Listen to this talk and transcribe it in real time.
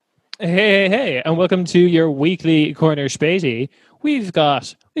Hey, and welcome to your weekly corner spatey. We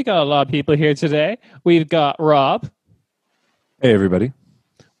got a lot of people here today. We've got Rob, Hey, everybody.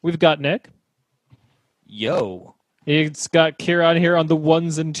 we've got Nick, Yo. it's got Kieran here on the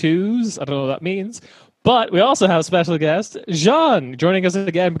ones and twos. I don't know what that means. But we also have special guest Jean joining us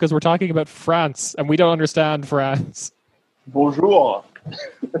again because we're talking about France and we don't understand France. Bonjour.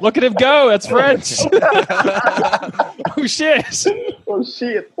 Look at him go, that's French. Oh shit. Oh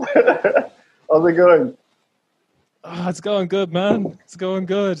shit. How's it going? Oh, it's going good, man. It's going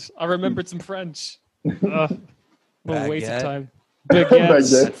good. I remembered some French. What a waste of Baguette. time. Baguette.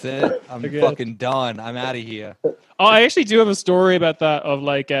 Baguettes. That's it. I'm Okay. fucking done. I'm out of here. Oh, I actually do have a story about that. Of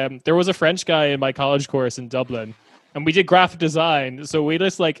like, there was a French guy in my college course in Dublin, and we did graphic design. So we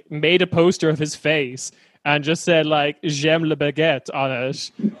just like made a poster of his face and just said like "J'aime le baguette" on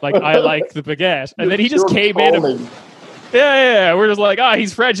it, like I like the baguette. And then he just You're came in. And, trolling. yeah. We're just like,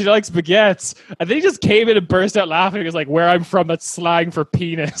 he's French. He likes baguettes. And then he just came in and burst out laughing. He was like, "Where I'm from, that's slang for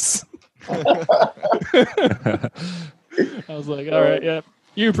penis." I was like, "All right, yeah,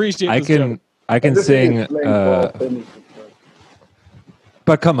 you appreciate I this can joke." I can This thing sing, is playing for tennis.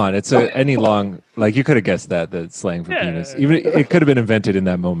 but come on, it's any long like you could have guessed that slang for Yeah. penis. Even it could have been invented in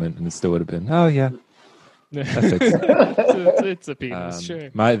that moment, and it still would have been. Oh yeah, it's a penis, sure.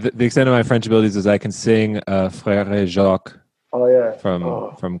 the extent of my French abilities is I can sing Frère Jacques Oh yeah.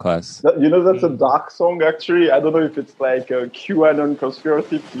 from class. You know that's a dark song actually. I don't know if it's like a QAnon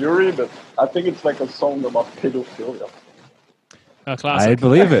conspiracy theory, but I think it's like a song about pedophilia. A I classic.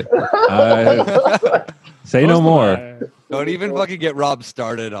 believe it. Say no more. Don't even fucking get Rob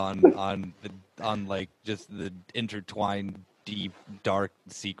started on like just the intertwined deep dark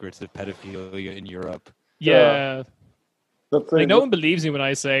secrets of pedophilia in Europe. Yeah. That's Like, it. no one believes me when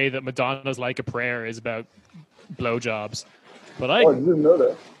I say that Madonna's Like a Prayer is about blowjobs. But I, Oh, I didn't know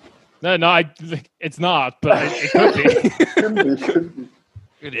that. no, it's not, but it could be. Could be, could be.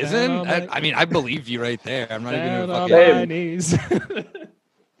 It isn't? on my- I mean, I believe you right there. I'm not even Down gonna on fucking. my knees.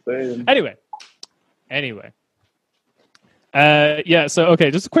 Same. Anyway. Yeah, so,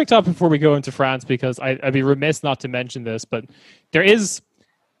 okay, just a quick topic before we go into France, because I'd be remiss not to mention this, but there's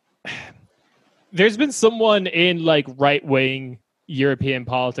been someone in, like, right-wing European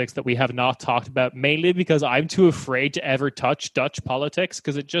politics that we have not talked about, mainly because I'm too afraid to ever touch Dutch politics,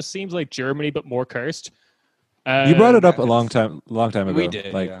 because it just seems like Germany, but more cursed. You brought it up a it's- long time ago. We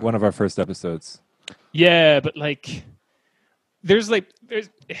did, like yeah. one of our first episodes. Yeah, but like, there's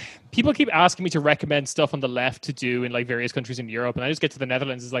people keep asking me to recommend stuff on the left to do in like various countries in Europe, and I just get to the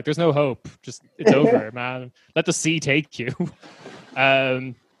Netherlands. It's like there's no hope. Just it's over, man. Let the sea take you.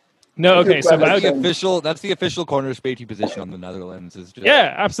 No, okay. So That's the official corner spatey position on the Netherlands. Is just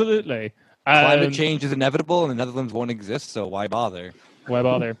yeah, absolutely. climate change is inevitable, and the Netherlands won't exist. So why bother? Why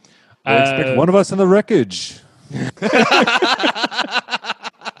bother? They expect one of us in the wreckage.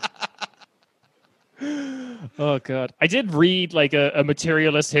 Oh god, I did read like a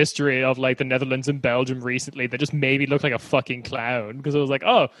materialist history of like the Netherlands and Belgium recently that just made me look like a fucking clown, because I was like,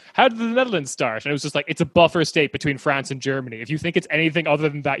 oh, how did the Netherlands start? And it was just like, it's a buffer state between France and Germany. If you think it's anything other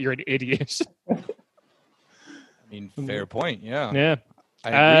than that, you're an idiot. I mean, fair point. Yeah, Yeah. I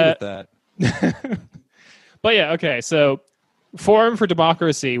agree with that. But yeah, okay, so Forum for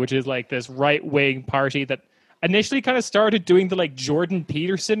Democracy, which is like this right-wing party that initially kind of started doing the like Jordan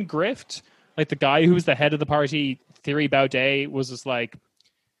Peterson grift. Like the guy who was the head of the party, Thierry Baudet, was just like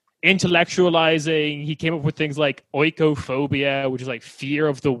intellectualizing. He came up with things like oikophobia, which is like fear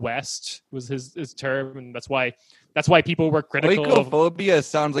of the West, was his term, and that's why people were critical of. Oikophobia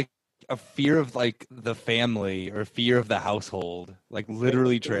sounds like a fear of like the family or fear of the household, like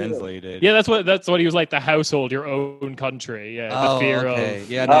literally translated. Yeah, that's what he was like. The household, your own country. Yeah, the fear okay. of.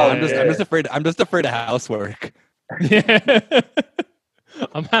 Yeah, no, Oh, I'm yeah. just afraid. I'm just afraid of housework. Yeah.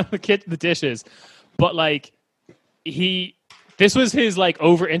 I'm having the dishes, but like this was his like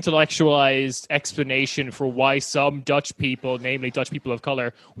over intellectualized explanation for why some Dutch people, namely Dutch people of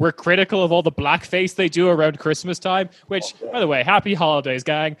color, were critical of all the blackface they do around Christmas time. Which, by the way, happy holidays,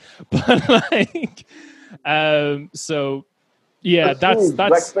 gang. But like, so yeah, that's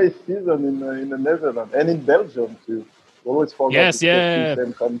blackface season in the Netherlands and in Belgium too. Always forget. Yes, it's yeah. the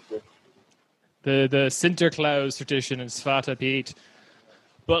same country. the Sinterklaas tradition in Svarte Piet.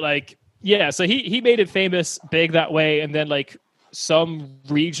 But like, yeah, so he made it famous big that way, and then like some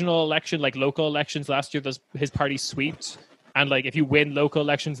regional election, like local elections last year, his party sweeped, and like if you win local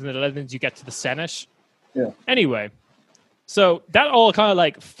elections in the Netherlands, you get to the Senate. Yeah. Anyway, so that all kind of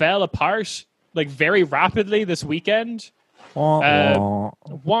like fell apart like very rapidly this weekend. Wah, wah.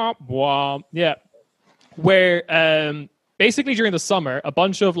 Womp womp. Yeah. Where basically during the summer, a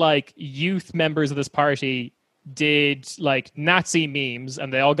bunch of like youth members of this party did like Nazi memes,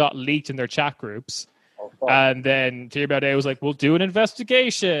 and they all got leaked in their chat groups. And then Thierry Baudet was like, "We'll do an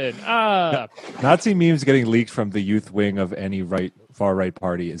investigation." Nazi memes getting leaked from the youth wing of any far right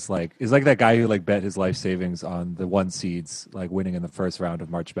party is like that guy who like bet his life savings on the 1 seeds like winning in the first round of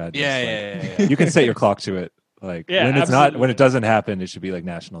March Madness. Yeah. You can set your clock to it. Like when it's not, when it doesn't happen, it should be like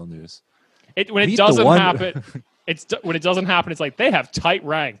national news. When it doesn't happen, it's like they have tight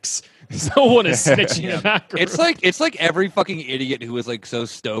ranks. No one is snitching in that group. It's like every fucking idiot who was like so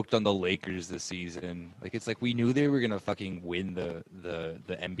stoked on the Lakers this season. Like it's like we knew they were gonna fucking win the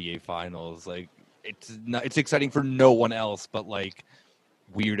NBA finals. Like it's exciting for no one else but like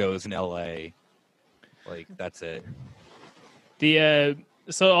weirdos in LA. Like that's it.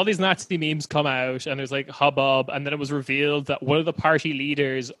 So all these Nazi memes come out, and there's like hubbub, and then it was revealed that one of the party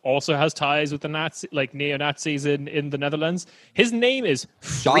leaders also has ties with the neo-Nazis in the Netherlands. His name is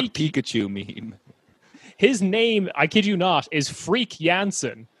Freak Pikachu meme. His name, I kid you not, is Freak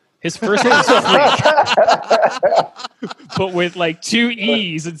Jansen. His first name is Freak, but with like 2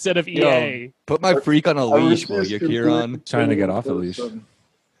 E's instead of EA. Yo, put my freak on a leash, will you, Kieran? Trying to get off a leash.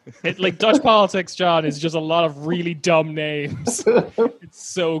 Like Dutch politics, John, is just a lot of really dumb names. It's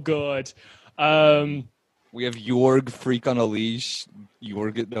so good. We have Jorg Freak on a leash.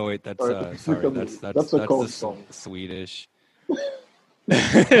 Jorg, no wait, that's that's a cold song. Swedish.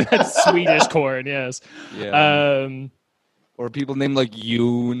 That's Swedish corn, yes. Yeah. Or people named like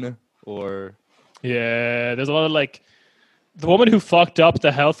Yoon or there's a lot of like the woman who fucked up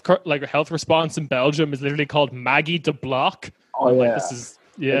the health response in Belgium is literally called Maggie de Block. Oh yeah. Like, this is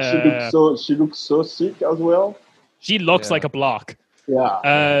she looks so sick as well. She looks like a block. Yeah.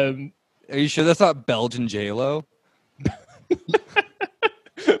 Are you sure that's not Belgian J-Lo?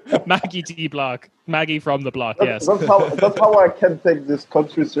 Maggie D Block. Maggie from the block, yes. That's how I can take this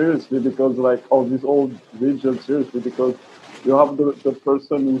country seriously, because like all this old region seriously, because you have the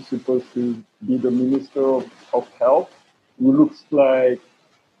person who's supposed to be the minister of health, who looks like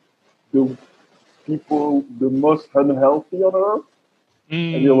the people the most unhealthy on earth.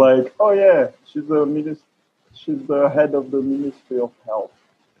 And you're like, oh yeah, she's the head of the Ministry of Health.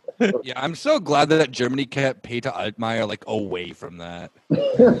 Yeah, I'm so glad that Germany kept Peter Altmaier like away from that.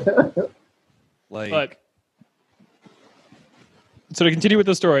 But so to continue with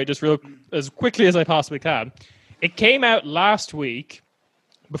the story, just real as quickly as I possibly can, it came out last week,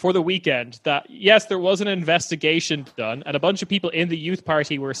 before the weekend, that yes, there was an investigation done, and a bunch of people in the youth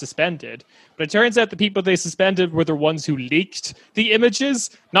party were suspended. But it turns out the people they suspended were the ones who leaked the images,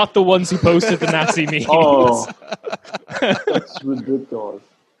 not the ones who posted the Nazi memes. Oh, that's ridiculous.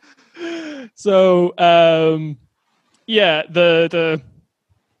 So, the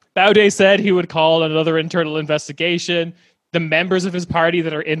Baudet said he would call another internal investigation. The members of his party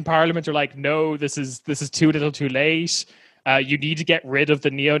that are in parliament are like, no, this is too little too late. You need to get rid of the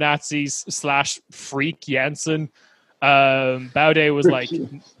neo-Nazis / Freak Jansen. Baudet was like,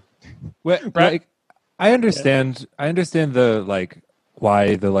 well, like, I understand the like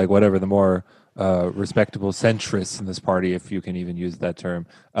why the like whatever the more respectable centrists in this party, if you can even use that term,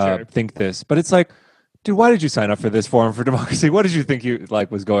 think this. But it's like, dude, why did you sign up for this Forum for Democracy? What did you think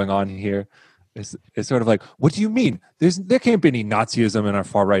was going on here? It's sort of like, what do you mean? There can't be any Nazism in our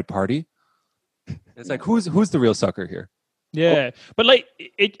far right party. It's like, who's the real sucker here? Yeah, but like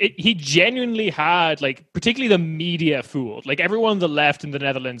he genuinely had like particularly the media fooled. Like everyone on the left in the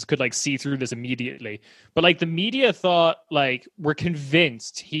Netherlands could like see through this immediately. But like the media were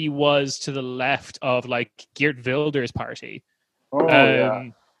convinced he was to the left of like Geert Wilders' party.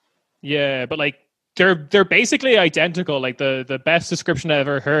 Yeah, but like they're basically identical. Like the best description I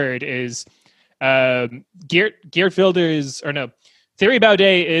ever heard is Geert Wilders, or no, Thierry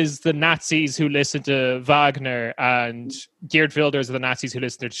Baudet is the Nazis who listen to Wagner, and Geert Wilders are the Nazis who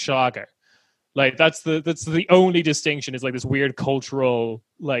listen to Schlager. Like that's the only distinction, is like this weird cultural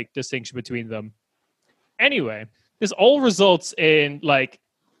like distinction between them. Anyway, this all results in like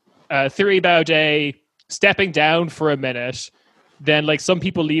Thierry Baudet stepping down for a minute. Then like some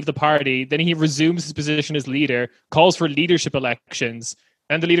people leave the party. Then he resumes his position as leader, calls for leadership elections.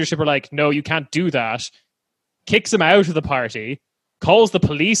 Then the leadership are like, no, you can't do that. Kicks him out of the party. Calls the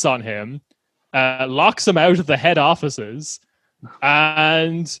police on him, locks him out of the head offices,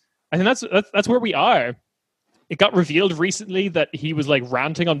 and I think that's where we are. It got revealed recently that he was like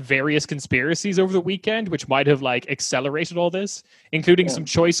ranting on various conspiracies over the weekend, which might have like accelerated all this, including some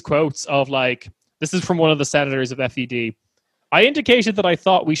choice quotes of like, this is from one of the senators of FED. I indicated that I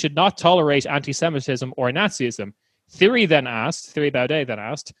thought we should not tolerate anti-Semitism or Nazism. Thierry Baudet then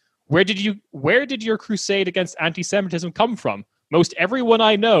asked, Where did your crusade against anti-Semitism come from? Most everyone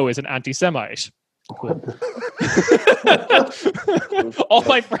I know is an anti-Semite. Cool. All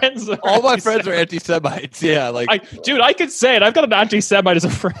my friends are anti-Semites. Yeah, like I could say it. I've got an anti-Semite as a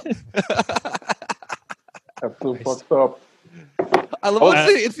friend. That's so fucked up. I love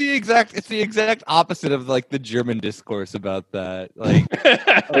it's the exact opposite of like the German discourse about that. Like,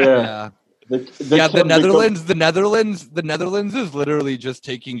 yeah. The Netherlands is literally just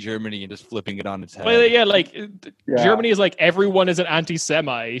taking Germany and just flipping it on its head. Well, Germany is like everyone is an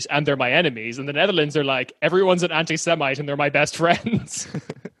anti-Semite and they're my enemies, and the Netherlands are like everyone's an anti-Semite and they're my best friends.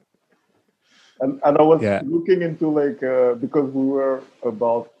 and I was looking into because we were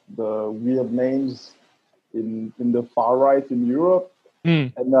about the weird names in the far right in Europe,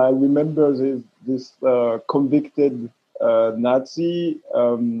 and I remember this convicted Nazi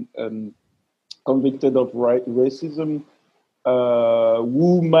and convicted of racism,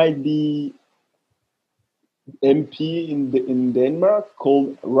 who might be MP in Denmark,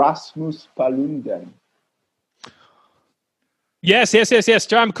 called Rasmus Paludan. Yes.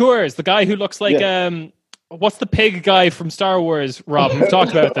 Stram Koors, the guy who looks like what's the pig guy from Star Wars? Rob, we've talked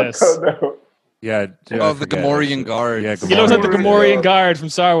about this. Yeah. The Gamorrean Guard. Yeah, he looks like the Gamorrean Guard from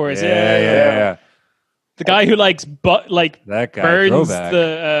Star Wars. Yeah. The guy who that guy,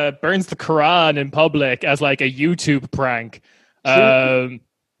 burns the Quran in public as like a YouTube prank. He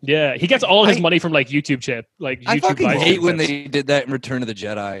gets all his money from like YouTube chip. Like I YouTube fucking hate when they did that in Return of the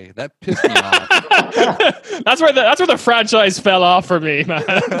Jedi. That pissed me off. That's where the franchise fell off for me, man.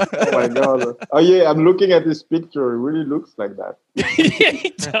 Oh my god! Oh yeah, I'm looking at this picture. It really looks like that.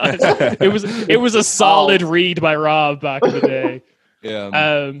 He does. It was a solid read by Rob back in the day.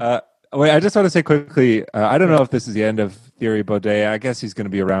 Yeah. Wait, I just want to say quickly, I don't know if this is the end of Thierry Baudet. I guess he's going to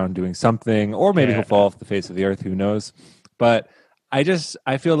be around doing something, or maybe he'll fall off the face of the earth. Who knows? But I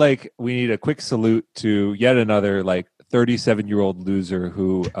feel like we need a quick salute to yet another 37-year-old loser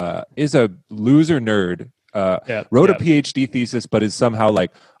who is a loser nerd. Wrote a PhD thesis, but is somehow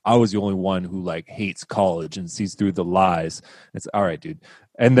I was the only one who hates college and sees through the lies. It's all right, dude.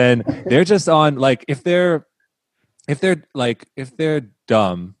 And then they're just on if they're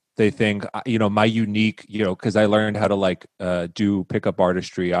dumb. They think, my unique, because I learned how to do pickup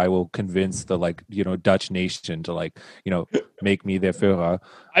artistry. I will convince the Dutch nation to make me their Führer.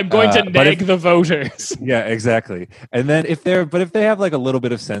 I'm going to nag the voters. Yeah, exactly. And then if they have a little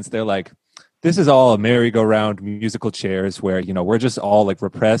bit of sense, they're like, this is all a merry-go-round musical chairs where we're just all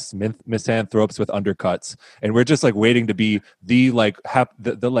repressed misanthropes with undercuts, and we're just waiting to be the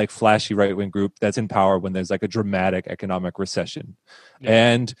flashy right-wing group that's in power when there's a dramatic economic recession.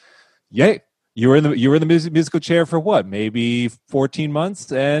 And you were in the musical chair for what, maybe 14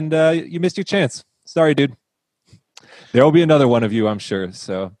 months, and you missed your chance. Sorry, dude. There will be another one of you, I'm sure.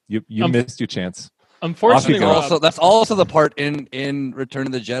 So you missed your chance. Unfortunately, that's also the part in Return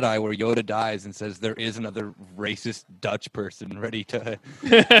of the Jedi where Yoda dies and says there is another racist Dutch person ready to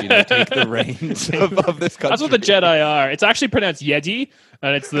take the reins of this country. That's what the Jedi are. It's actually pronounced Jedi,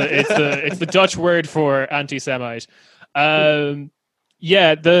 and it's the Dutch word for anti-Semite. The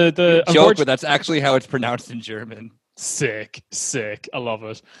joke, but that's actually how it's pronounced in German. Sick. I love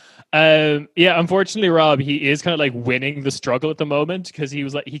it. Unfortunately, Rob, he is kind of winning the struggle at the moment, because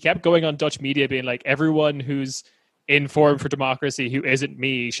he kept going on Dutch media being everyone who's in Forum for Democracy who isn't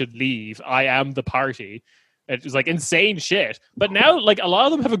me should leave. I am the party. It was insane shit. But now a lot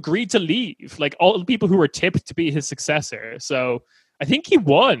of them have agreed to leave. All the people who were tipped to be his successor. So I think he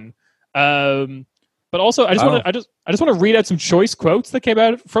won. But also, I just want to read out some choice quotes that came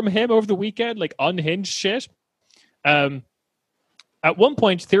out from him over the weekend, unhinged shit. At one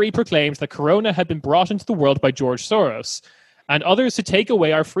point, Thierry proclaimed that Corona had been brought into the world by George Soros and others to take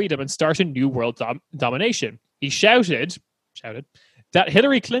away our freedom and start a new world domination. He shouted that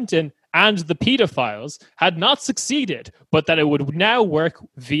Hillary Clinton and the pedophiles had not succeeded, but that it would now work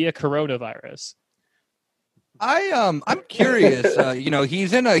via coronavirus. I'm curious.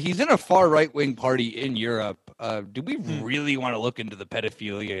 He's in a far right wing party in Europe. Do we really want to look into the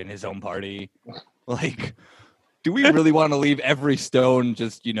pedophilia in his own party? Do we really want to leave every stone,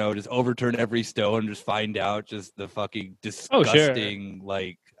 just overturn every stone, just find out just the fucking disgusting,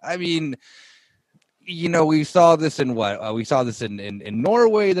 we saw this in we saw this in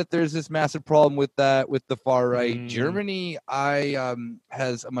Norway, that there's this massive problem with the far right. Germany,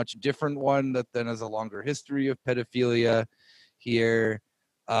 has a much different one that then has a longer history of pedophilia here.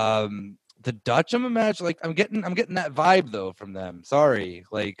 The Dutch, I'm getting that vibe though from them. Sorry,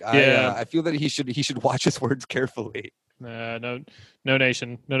 I feel that he should watch his words carefully. No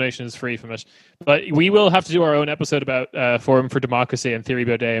nation is free from it. But we will have to do our own episode about Forum for Democracy and Thierry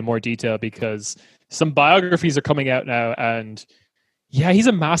Baudet in more detail, because some biographies are coming out now, and yeah, he's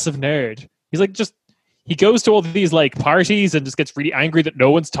a massive nerd. He's like he goes to all these like parties and just gets really angry that no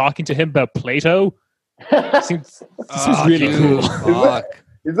one's talking to him about Plato. seems really cool. Fuck.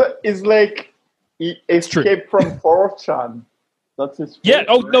 It's like he escaped from 4chan. That's his. Yeah.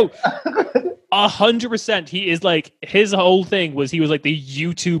 Oh no. 100%. He is like, his whole thing was he was like the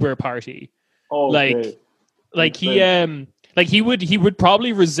YouTuber party. Oh, okay. He would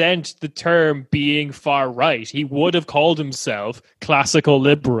probably resent the term being far right. He would have called himself classical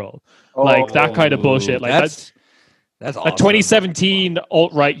liberal, that kind of bullshit. Like that's awesome. A 2017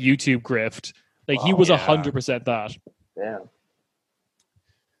 alt-right YouTube grift. Like he was 100% that. Yeah.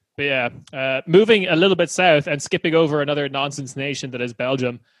 But yeah, moving a little bit south and skipping over another nonsense nation that is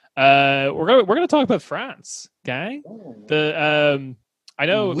Belgium. We're gonna talk about France, gang. I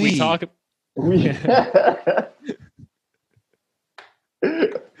know we talk.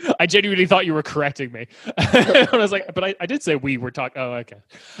 I genuinely thought you were correcting me. I was like, but I did say we were talking. Oh, okay.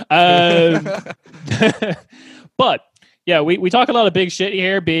 But yeah, we talk a lot of big shit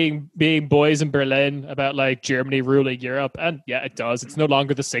here, being boys in Berlin, about like Germany ruling Europe, and yeah, it does. It's no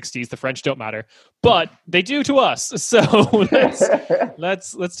longer the 60s. The French don't matter, but they do to us. So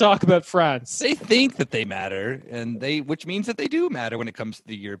let's talk about France. They think that they matter, which means that they do matter when it comes to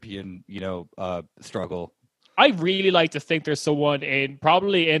the European, struggle. I really like to think there's someone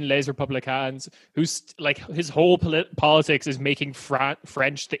probably in Les Republicains who's like, his whole politics is making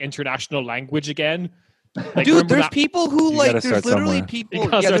French the international language again. Like, dude, there's people who like, there's literally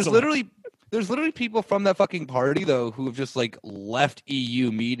somewhere. there's literally people from that fucking party though who have just like left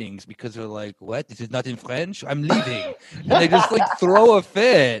EU meetings because they're like, what? This is not in French. I'm leaving, and they just like throw a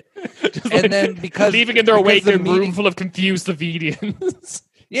fit, and then because leaving in their wake a meeting, room full of confused Slovenians.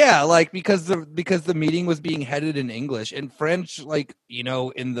 Yeah, like because the meeting was being headed in English, and French, like, in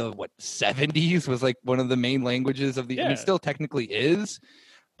the 70s was like one of the main languages of the. Yeah. I mean, it still technically is,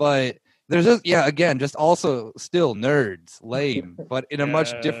 but there's just also still nerds, lame, but in a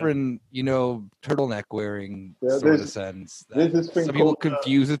much different, turtleneck wearing sort of sense. Some people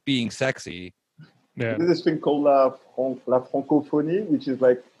confuse with being sexy. Yeah. There's this thing called la francophonie, which is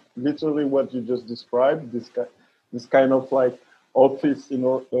like literally what you just described. This kind of like office,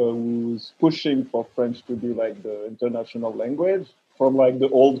 who's pushing for French to be like the international language from like the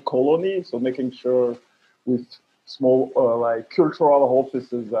old colony. So making sure with small like cultural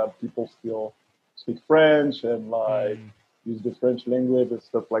offices that people still speak French and like use the French language and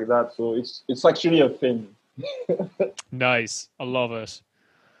stuff like that. So it's actually a thing. Nice. I love it.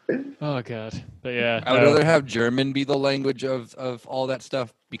 Oh god. But yeah, I would rather have German be the language of all that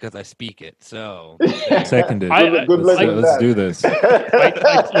stuff because I speak it. So seconded. Let's do this.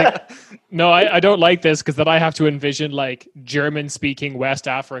 I don't like this because then I have to envision like German speaking West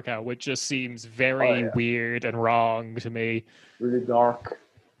Africa, which just seems very weird and wrong to me. Really dark.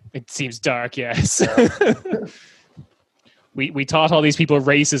 It seems dark, yes. Yeah. We taught all these people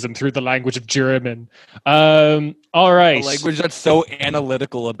racism through the language of German. All right, a language that's so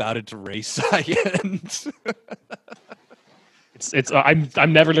analytical about its race science.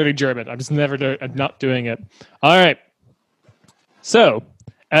 I'm never learning German. I'm not doing it. All right. So,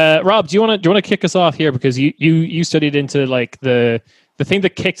 Rob, do you want to kick us off here, because you studied into like the thing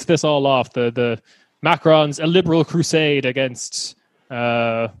that kicked this all off, the Macron's illiberal crusade against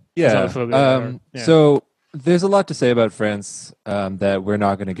Islamophobia. So there's a lot to say about France that we're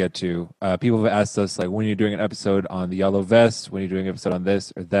not going to get to. People have asked us, like, when you're doing an episode on the yellow vest, when you're doing an episode on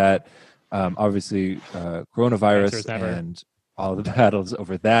this or that. Obviously, coronavirus and all the battles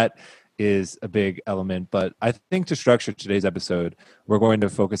over that is a big element. But I think to structure today's episode, we're going to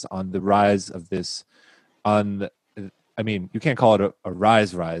focus on the rise of this. You can't call it a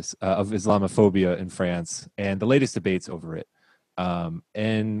rise of Islamophobia in France and the latest debates over it.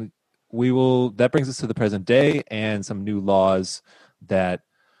 And that brings us to the present day and some new laws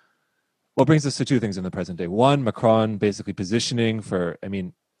brings us to two things in the present day. One, Macron basically positioning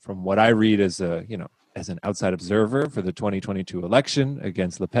from what I read as an outside observer for the 2022 election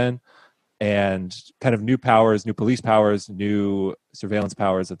against Le Pen, and kind of new powers, new police powers, new surveillance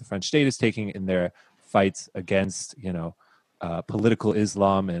powers that the French state is taking in their fights against, political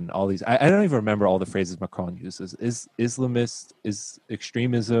Islam and all these. I don't even remember all the phrases Macron uses. Is Islamist, is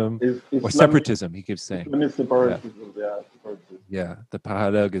extremism, or separatism, he keeps saying. Separatism, yeah, the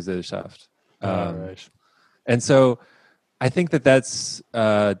Parallelgesellschaft. Right. And so I think that's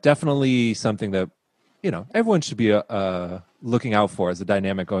definitely something that everyone should be looking out for as a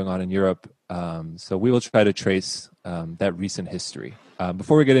dynamic going on in Europe. So we will try to trace that recent history.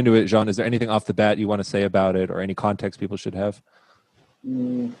 Before we get into it, Jean, is there anything off the bat you want to say about it, or any context people should have?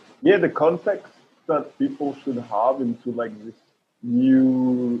 Yeah, the context that people should have into like this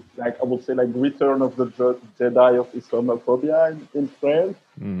new, like I would say, like return of the Jedi of Islamophobia in France.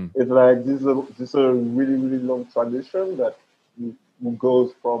 It's like this is a really, really long tradition that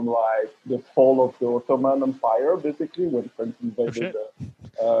goes from like the fall of the Ottoman Empire, basically, when France invaded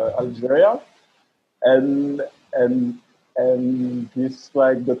Algeria, and this,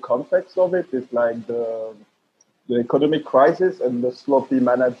 like, the context of it is like the economic crisis and the sloppy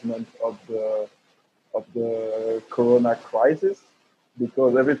management of the Corona crisis,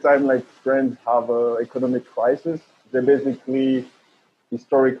 because every time like France have an economic crisis, they basically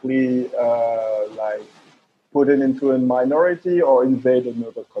historically like put it into a minority or invade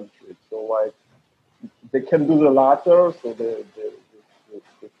another country. So like they can do the latter, so they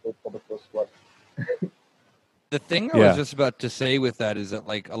go for the first one. The thing I was just about to say with that is that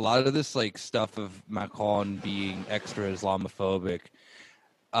like a lot of this like stuff of Macron being extra Islamophobic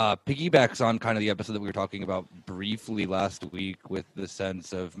piggybacks on kind of the episode that we were talking about briefly last week, with the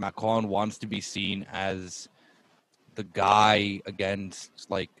sense of Macron wants to be seen as the guy against,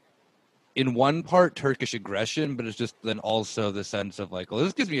 like, in one part Turkish aggression, but it's just then also the sense of like, well,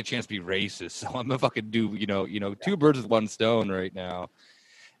 this gives me a chance to be racist, so I'm gonna fucking do two birds with one stone right now.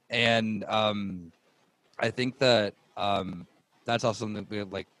 And I think that that's also something we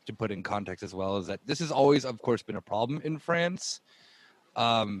would like to put in context as well, is that this has always, of course, been a problem in France,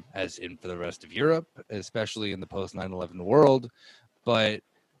 as in for the rest of Europe, especially in the post 9/11 world. But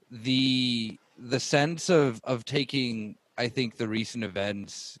the sense of taking, I think, the recent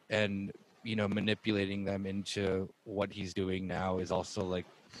events and manipulating them into what he's doing now is also like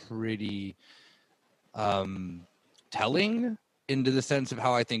pretty telling into the sense of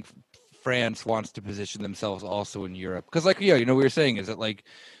how I think France wants to position themselves also in Europe. Because like, we were saying is that like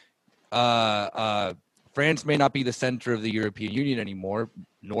France may not be the center of the European Union anymore,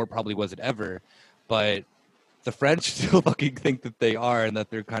 nor probably was it ever, but the French still fucking think that they are, and that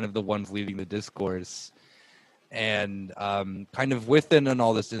they're kind of the ones leading the discourse. And kind of within and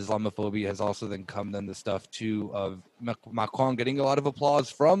all this Islamophobia has also then come then the stuff too of Macron getting a lot of applause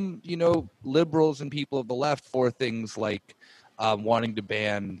from liberals and people of the left for things like wanting to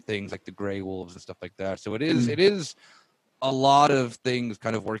ban things like the gray wolves and stuff like that. So it is a lot of things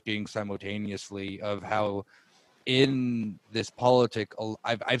kind of working simultaneously, of how in this politic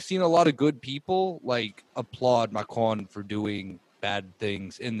I've seen a lot of good people like applaud Macron for doing bad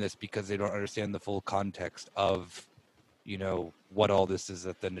things in this because they don't understand the full context of what all this is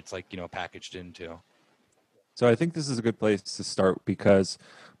that then it's like packaged into. So I think this is a good place to start, because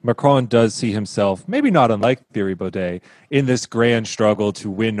Macron does see himself, maybe not unlike Thierry Baudet, in this grand struggle to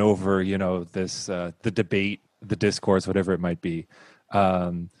win over this the debate, the discourse, whatever it might be.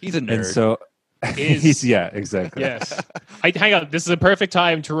 He's a nerd. And so exactly. Yes. Hang on, this is a perfect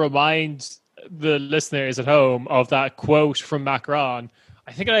time to remind the listeners at home of that quote from Macron.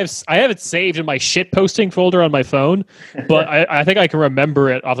 I think I have it saved in my shit posting folder on my phone, but I think I can remember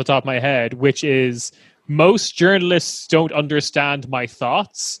it off the top of my head, which is, "Most journalists don't understand my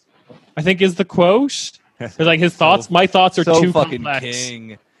thoughts," I think is the quote. It's like his thoughts, my thoughts are too fucking complex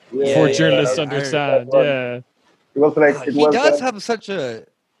king for journalists to understand. It was like he does have such a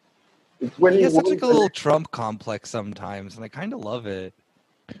he has such like a little Trump complex sometimes, and I kind of love it.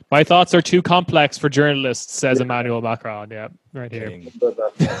 My thoughts are too complex for journalists, says Emmanuel Macron. Yeah, right here.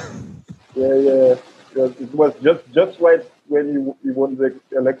 Yeah. It was just right when he won the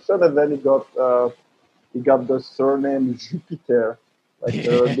election, and then he got the surname Jupiter, like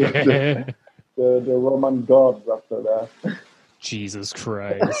the Roman gods after that. Jesus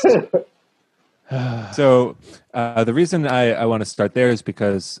Christ. So the reason I want to start there is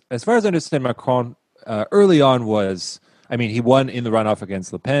because, as far as I understand, Macron early on he won in the runoff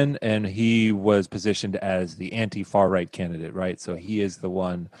against Le Pen, and he was positioned as the anti-far right candidate, right? So he is the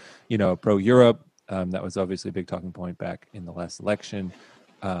one, pro-Europe. That was obviously a big talking point back in the last election.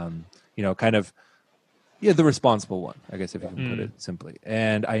 Kind of, the responsible one, I guess, if you can put it simply.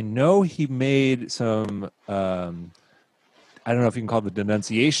 And I know he made some, I don't know if you can call it the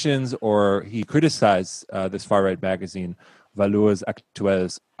denunciations, or he criticized this far-right magazine, Valeurs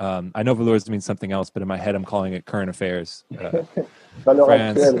Actuelles. I know Valeurs means something else, but in my head I'm calling it Current Affairs.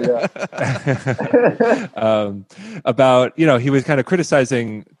 France. About, he was kind of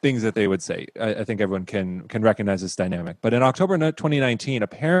criticizing things that they would say. I think everyone can recognize this dynamic. But in October 2019,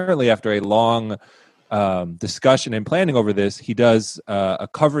 apparently after a long discussion and planning over this, he does a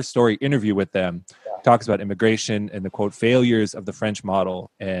cover story interview with them, talks about immigration and the quote failures of the French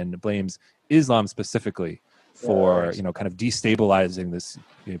model, and blames Islam specifically for kind of destabilizing this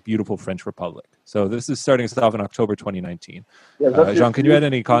beautiful French Republic. So this is starting us off in October 2019. Jean, can you add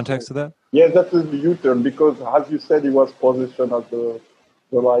any context to that? Yeah, that is the U-turn, because as you said, he was positioned as the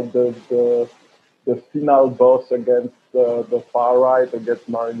final boss against the far right, against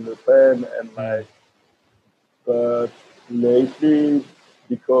Marine Le Pen, and but lately,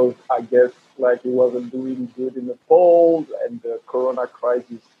 because I guess he wasn't doing good in the polls, and the Corona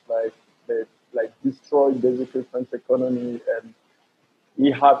crisis they destroyed basically French economy, and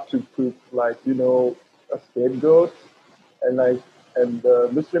he had to put a scapegoat, and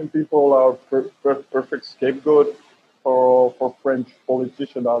Muslim people are perfect scapegoat for French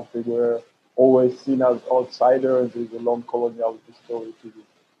politicians, as they were always seen as outsiders. There's a long colonial history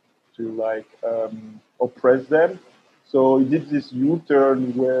to oppress them. So he did this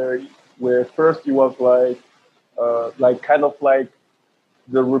U-turn where first he was kind of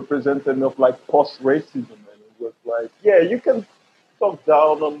the representative of post-racism, and it was you can talk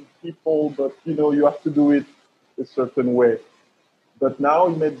down on people, but you have to do it a certain way. But now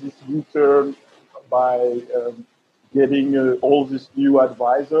he made this U-turn by getting all these new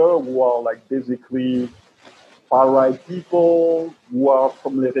advisors who are basically far-right people who are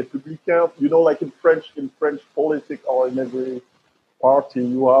from Les Républicains. In French politics or in every party,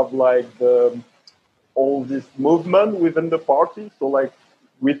 you have all this movement within the party. So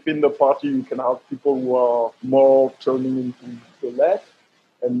within the party, you can have people who are more turning into the left,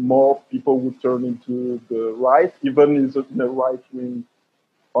 and more people who turn into the right, even in a right-wing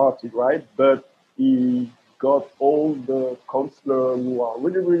party, right? But he got all the councillors who are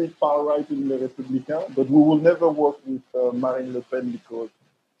really, really far right in the Républicains, but we will never work with Marine Le Pen because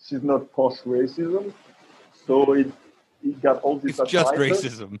she's not post-racism. So it got all this. It's just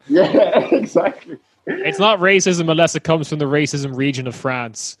racism. Yeah, exactly. It's not racism unless it comes from the racism region of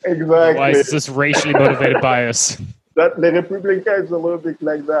France. Exactly. Otherwise, it's just racially motivated bias. That Les Républicains is a little bit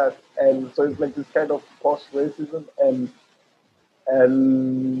like that, and so it's this kind of post-racism,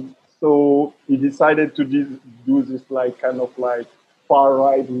 and so he decided to do this far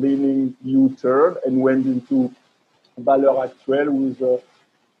right leaning U-turn and went into Valeurs Actuelles with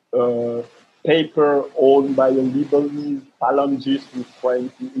a paper owned by a Lebanese phalangist who's trying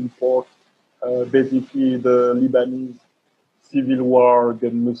to import basically the Lebanese civil war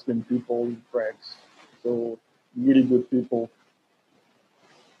against Muslim people in France. So really good people.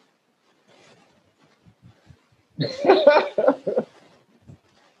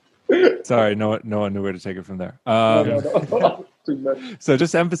 Sorry, no one knew where to take it from there. So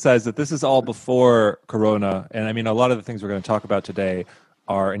just to emphasize that this is all before Corona, and I mean a lot of the things we're going to talk about today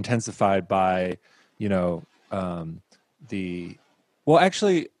are intensified by, Well,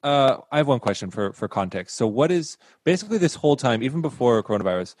 actually, I have one question for context. So what is basically this whole time, even before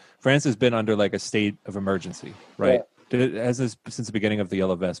coronavirus, France has been under a state of emergency, right? Yeah. It has this since the beginning of the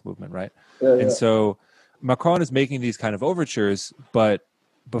Yellow Vest movement, right? Yeah, and so Macron is making these kind of overtures, but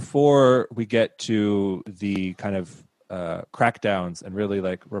before we get to the kind of crackdowns and really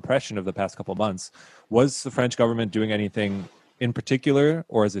repression of the past couple of months, was the French government doing anything in particular,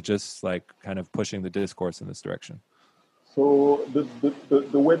 or is it just kind of pushing the discourse in this direction? So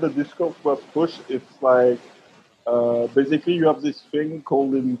the way the discourse was pushed, it's basically you have this thing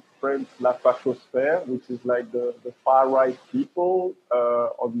called in French la fachosphère, which is the far right people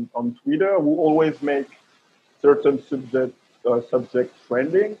on Twitter who always make certain subject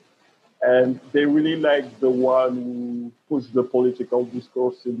trending, and they really the one who push the political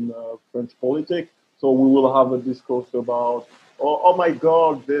discourse in French politics. So we will have a discourse about oh my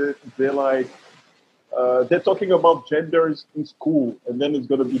God, they're talking about gender in school, and then it's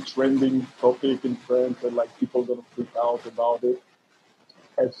going to be trending topic in France, and people are going to freak out about it.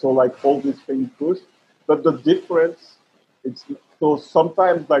 And so all these things push. But the difference, so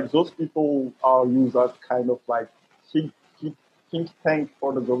sometimes those people are used as kind of think tank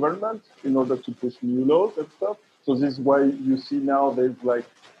for the government in order to push new laws and stuff. So this is why you see now there's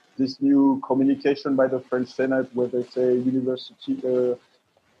this new communication by the French Senate where they say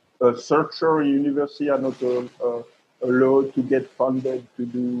searcher university are not allowed to get funded to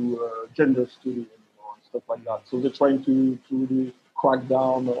do gender study anymore and stuff like that. So they're trying to really crack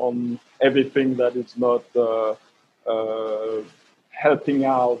down on everything that is not helping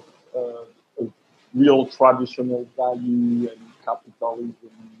out real traditional value and capitalism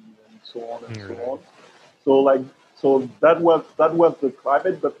and so on and so on. So that was the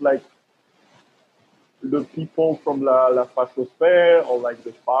climate, but the people from la fachosphère or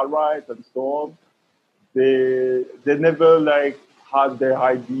the far right and so on, they never like had their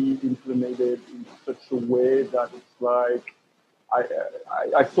ID implemented in such a way that it's like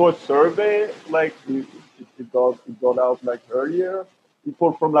I saw a survey like it got out like earlier.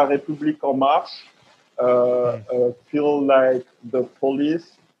 People from La République En Marche feel like the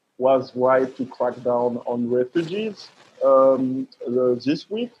police was right to crack down on refugees this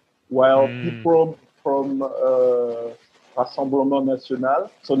week, while people from Rassemblement National,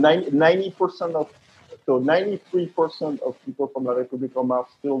 so 90% of so 93% of people from La République En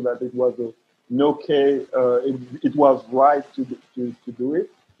Marche feel that it was it was right to do it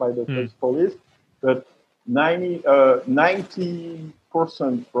by the French police, but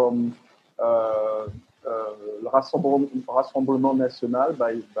 90% from Rassemblement National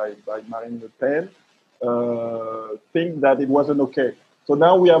by Marine Le Pen think that it wasn't okay. So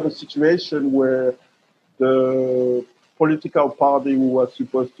now we have a situation where the political party who was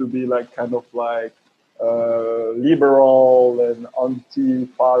supposed to be like kind of like liberal and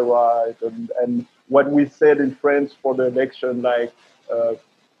anti-far right and what we said in France for the election, like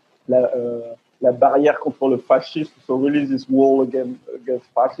la barrière contre le fascisme, so really this wall against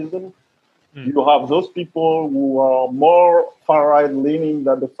fascism. You have those people who are more far right leaning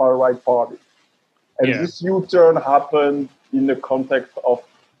than the far right party, and this U-turn happened in the context of.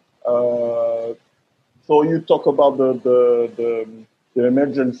 So you talk about the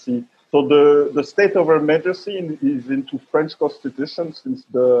emergency. So the state of emergency is into French constitution since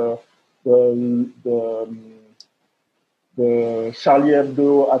the Charlie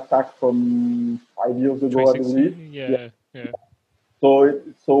Hebdo attack from 5 years ago, I believe. Yeah. So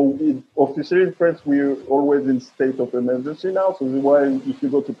officially in France, we're always in state of emergency now. So this is why if you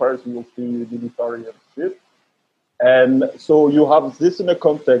go to Paris, you will see military and shit. And so you have this in a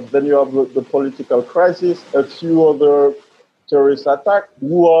context. Then you have the political crisis, a few other terrorist attacks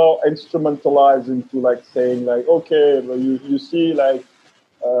who are instrumentalized into like saying like, okay, well, you see like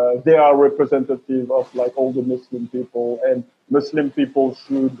they are representative of like all the Muslim people, and Muslim people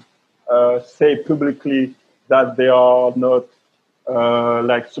should say publicly that they are not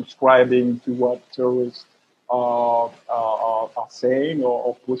like subscribing to what terrorists are saying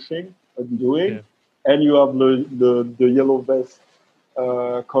or pushing and doing. Yeah. And you have the yellow vest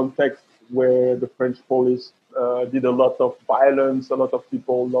context where the French police did a lot of violence, a lot of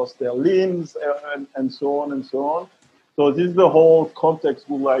people lost their limbs, and so on and so on. So this is the whole context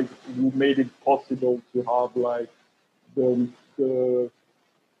who made it possible to have like the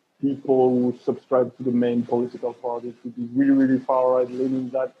people who subscribe to the main political party to be really, really far right leaning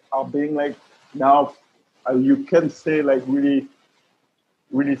that are being like now you can say like really,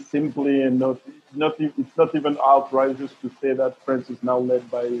 really simply and it's not even outrageous to say that France is now led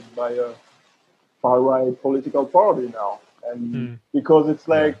by a far right political party now, and because it's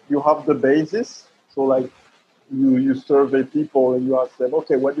like you have the basis, so like you survey people and you ask them,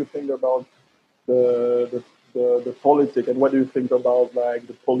 okay, what do you think about the politics, and what do you think about like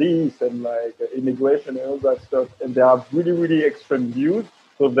the police and like immigration and all that stuff, and they have really, really extreme views.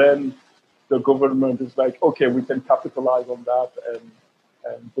 So then the government is like, okay, we can capitalize on that, and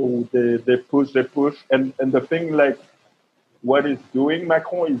so they push, and the thing like what is doing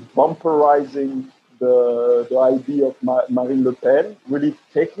Macron is bumperizing the idea of Marine Le Pen, really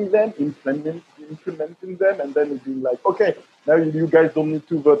taking them, implementing them, and then it's being like, okay, now you guys don't need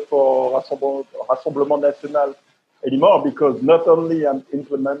to vote for Rassemblement National anymore, because not only I'm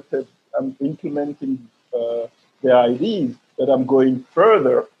implementing their ideas, but I'm going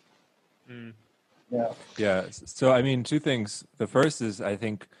further. Yeah. So I mean, two things. The first is I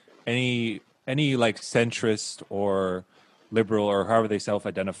think any like centrist or liberal or however they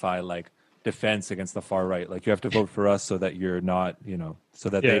self-identify, like defense against the far right, like you have to vote for us so that you're not, so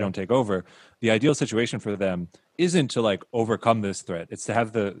that they don't take over. The ideal situation for them isn't to like overcome this threat. It's to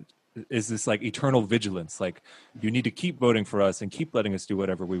have this like eternal vigilance. Like you need to keep voting for us and keep letting us do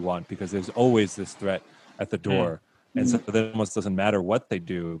whatever we want, because there's always this threat at the door. And so then it almost doesn't matter what they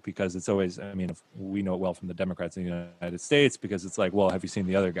do, because it's always, I mean, we know it well from the Democrats in the United States, because it's like, well, have you seen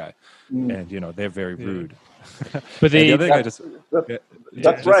the other guy? And, they're very rude. But the other thing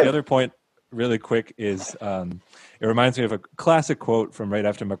that's right. The other point really quick is it reminds me of a classic quote from right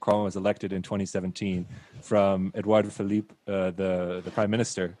after Macron was elected in 2017 from Edouard Philippe, the prime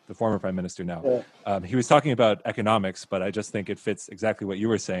minister, the former prime minister now. He was talking about economics, but I just think it fits exactly what you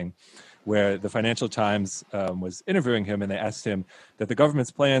were saying, where the Financial Times was interviewing him, and they asked him that the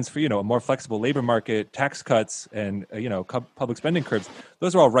government's plans for, a more flexible labor market, tax cuts, and, public spending curbs,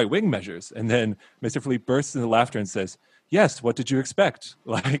 those are all right-wing measures. And then Mr. Philippe bursts into laughter and says, yes, what did you expect?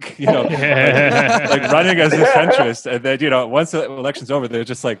 Like running as a centrist. And then, once the election's over, they're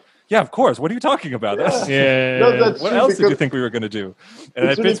just like, Yeah, of course. What are you talking about? Yeah. No, that's What true, else did you because think we were going to do? And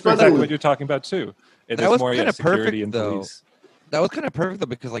it's it really fits for funny. exactly what you're talking about too. And That there's was more kinda security perfect, and though. police. That was kind of perfect though,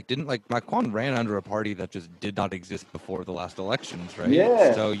 because like didn't like Macron ran under a party that just did not exist before the last elections, right?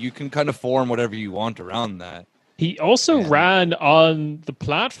 Yeah. So you can kind of form whatever you want around that. He also And- ran on the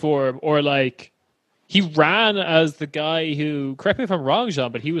platform, or like he ran as the guy who, correct me if I'm wrong,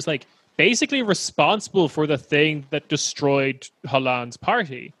 Jean, but he was like basically responsible for the thing that destroyed Hollande's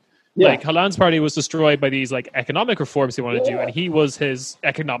party. Yeah. Like Hollande's party was destroyed by these like economic reforms he wanted to do, Yeah. and he was his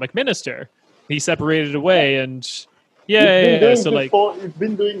economic minister. He separated away, and He's been doing so this like he's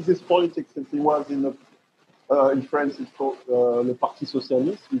been doing this politics since he was in France. It's called Le Parti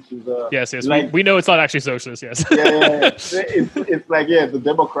Socialiste, which is yes, like we know it's not actually socialist. Yes, yeah, it's like the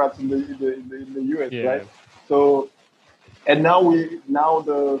Democrats in the US, Yeah. right? So, and now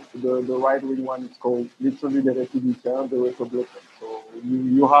the right wing one is called literally the Républicains, the Republicans. So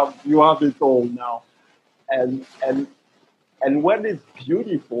you have it all now, and what is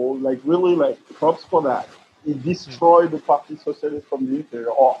beautiful, like really like props for that. It destroyed the Parti Socialiste from the interior,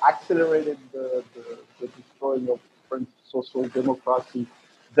 or accelerated the destroying of French social democracy.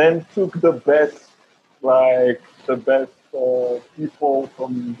 Then took the best people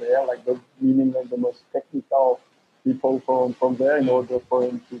from there, like meaning like the most technical people from there, in order for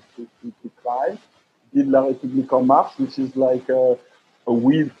him to climb. Did La République En Marche, which is like a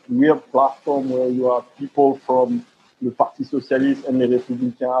weird platform where you have people from the Parti Socialiste and the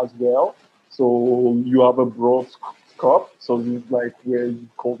Républicains as well. So you have a broad scope. So this is like where you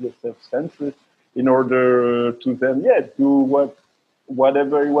call yourself centrist in order to then, do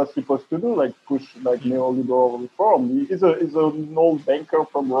whatever he was supposed to do, like push like neoliberal reform. He's an old banker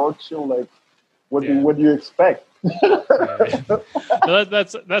from Rothschild. Like, what do you expect? No,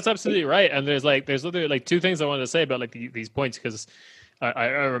 that's absolutely right. And there's other like two things I wanted to say about like these points, because I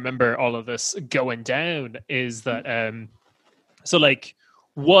remember all of this going down is that so like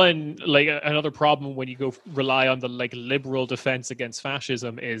one, like another problem when you go rely on the like liberal defense against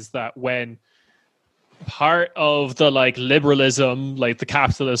fascism is that when part of the like liberalism, like the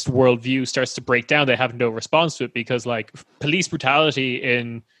capitalist worldview, starts to break down, they have no response to it, because like police brutality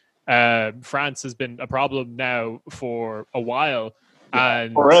in France has been a problem now for a while,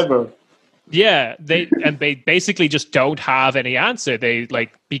 and Forever. yeah, they basically just don't have any answer. They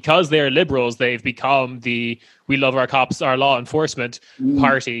like, because they're liberals, they've become the "we love our cops, our law enforcement"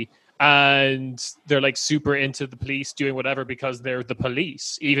 party, and they're like super into the police doing whatever because they're the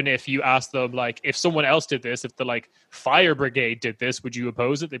police. Even if you ask them, like, if someone else did this, if the like fire brigade did this, would you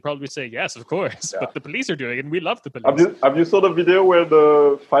oppose it? They'd probably say yes, of course. Yeah. But the police are doing it, and we love the police. Have you saw the video where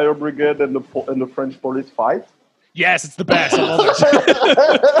the fire brigade and the French police fight? Yes, it's the best. I love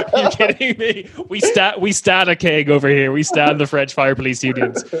it. Are you kidding me? We stand a king over here. We stand the French fire police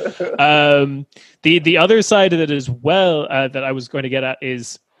unions. The other side of it as well that I was going to get at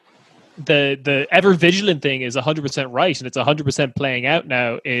is the ever vigilant thing is 100% right, and it's 100% playing out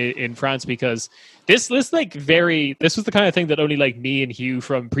now in France, because this was the kind of thing that only like me and Hugh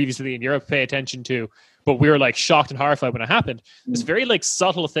from previously in Europe pay attention to. But we were like shocked and horrified when it happened. This very like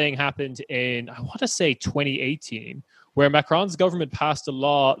subtle thing happened in, I want to say 2018, where Macron's government passed a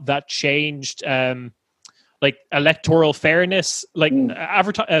law that changed like electoral fairness, like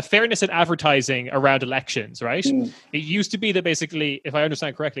fairness in advertising around elections, right? It used to be that basically, if I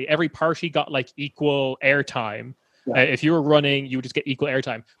understand correctly, every party got like equal airtime. If you were running, you would just get equal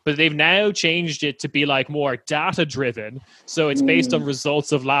airtime. But they've now changed it to be like more data driven. So it's based on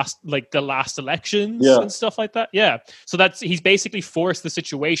results of the last elections and stuff like that. Yeah. So he's basically forced the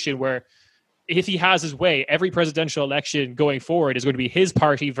situation where if he has his way, every presidential election going forward is going to be his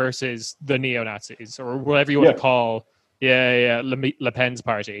party versus the neo-Nazis, or whatever you want to call Le Pen's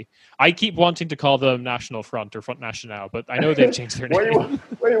party. I keep wanting to call them National Front or Front National, but I know they've changed their name.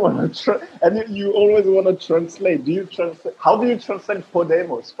 What you want to and you always want to translate. Do you translate? How do you translate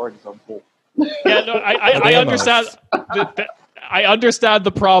Podemos, for example? Yeah, no, I understand. I understand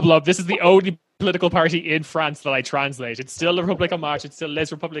the problem. This is the only political party in France that I translate. It's still La République En Marche. It's still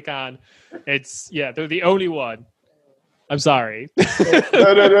Les Républicains. They're the only one. I'm sorry.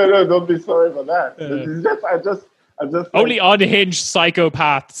 No, don't be sorry for that. I just only unhinged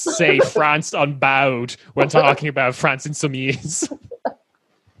psychopaths say France unbowed when talking about France insoumise.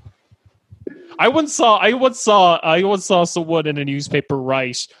 I once saw someone in a newspaper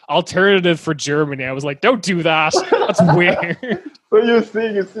write "alternative for Germany." I was like, "Don't do that. That's weird." So you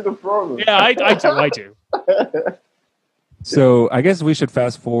see the problem. Yeah, I do. So I guess we should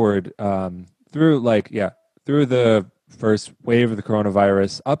fast forward through the first wave of the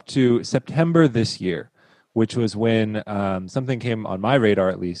coronavirus up to September this year, which was when something came on my radar,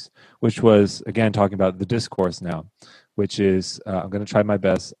 at least, which was, again, talking about the discourse now, which is, I'm going to try my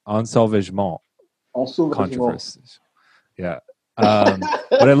best, ensauvagement controversies. Yeah.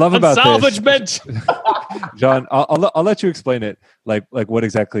 What I love about this, John, I'll let you explain it, like what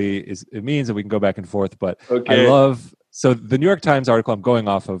exactly it means, and we can go back and forth. But okay. I love, so the New York Times article I'm going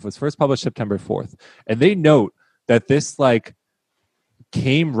off of was first published September 4th, and they note that this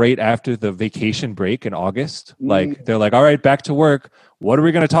came right after the vacation break in August. Like they're like, all right, back to work. What are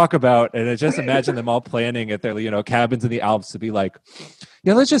we going to talk about? And I just imagine them all planning at their cabins in the Alps to be like,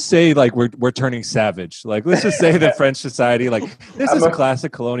 yeah, let's just say we're turning savage. Like let's just say that French society, this is a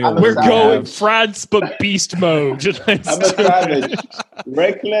classic colonial. We're going France but beast mode. I'm a savage,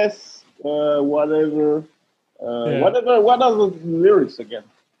 reckless, whatever. Whatever. What are the lyrics again?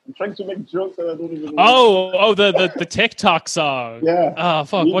 I'm trying to make jokes and I don't even know. The TikTok song. Yeah. Oh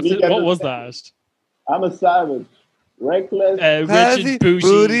fuck! What was that? I'm a savage, reckless, rich and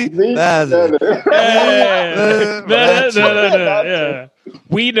bougie. Yeah.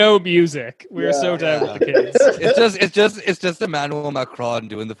 We know music. We're so down with the kids. It's just Emmanuel Macron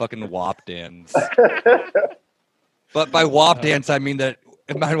doing the fucking WAP dance. But by WAP dance, I mean that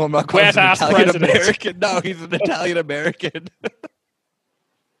Emmanuel Macron is an Italian American. No, he's an Italian American.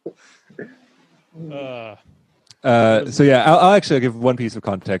 So yeah, I'll actually give one piece of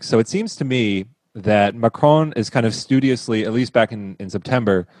context. So it seems to me that Macron is kind of studiously, at least back in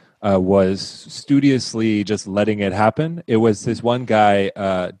September, was studiously just letting it happen. It was this one guy,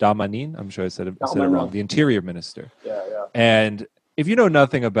 Darmanin, I'm sure I said it wrong, the interior minister. Yeah. And if you know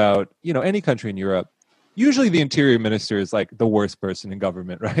nothing about, any country in Europe, usually the interior minister is the worst person in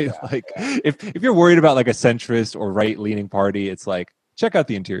government, right? If you're worried about a centrist or right-leaning party, it's check out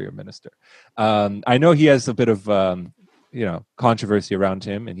the interior minister. I know he has a bit of controversy around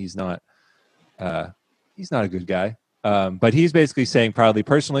him, and he's not a good guy. But he's basically saying proudly,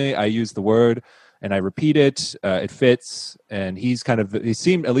 personally, I use the word and I repeat it. It fits, and he's he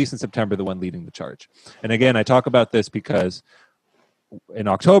seemed, at least in September, the one leading the charge. And again, I talk about this because in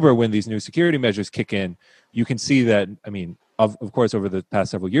October, when these new security measures kick in, you can see that. I mean, of course, over the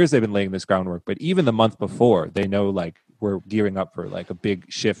past several years, they've been laying this groundwork. But even the month before, they know we're gearing up for a big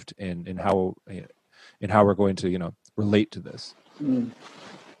shift in how we're going to relate to this.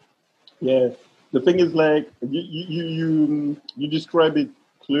 Yeah, the thing is you describe it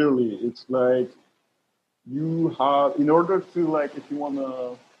clearly. It's you have, in order to if you want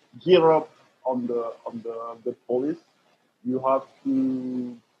to gear up on the police, you have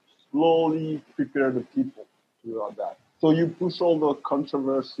to slowly prepare the people to that. So you push all the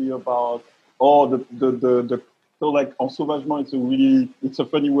controversy about so ensauvagement, it's a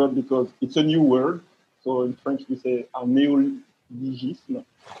funny word because it's a new word. So in French we say un néologisme.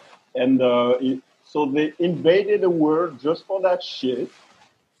 And so they invaded a word just for that shit.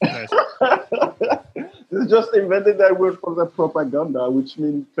 Nice. They just invented that word for the propaganda, which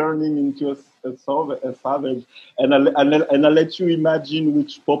means turning into a savage. And I let you imagine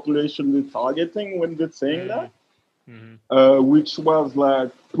which population they're targeting when they're saying that, which was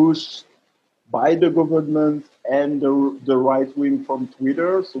pushed by the government and the right wing from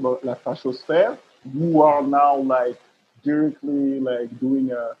Twitter, so la fascosphère, who are now directly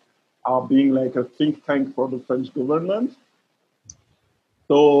are being a think tank for the French government.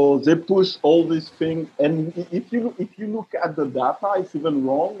 So they push all these things, and if you look at the data, it's even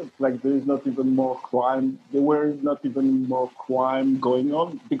wrong. It's there is not even more crime. There were not even more crime going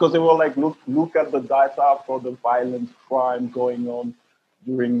on because they were look at the data for the violent crime going on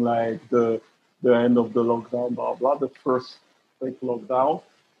during the end of the lockdown, blah blah, the first lockdown,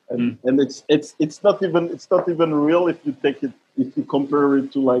 and it's not even real if you compare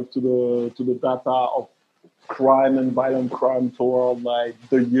it to the data of crime and violent crime toward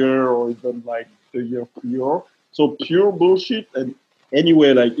the year or even the year prior. So pure bullshit. And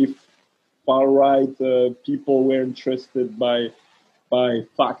anyway, if far right people were interested by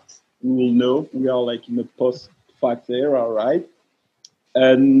facts, we will know we are in the post-fact era, right?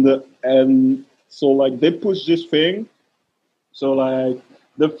 And so they push this thing. So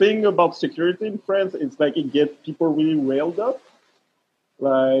the thing about security in France is it gets people really railed up.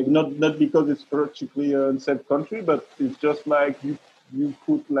 Not because it's particularly an unsafe country, but it's just you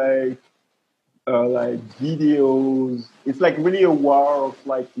put videos. It's really a war of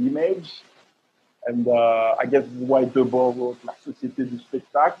image, and I guess why Debord wrote La Société du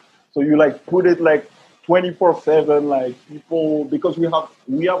Spectacle. So you put it 24/7, people, because we have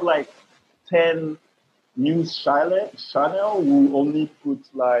 10 news channel who only put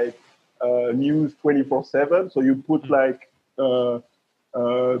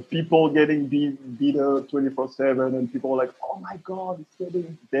people getting beaten 24/7, and people are like, oh my god, it's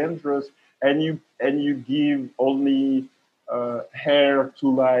getting dangerous, and you give only hair to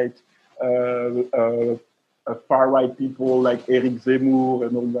like far right people like Eric Zemmour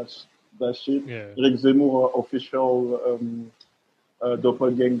and all that shit. Yeah. Eric Zemmour, official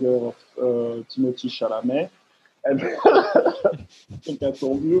doppelganger of Timothée Chalamet, and I think I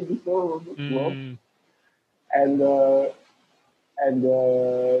told you before. And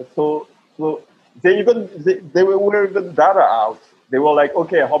so they were even data out. They were like,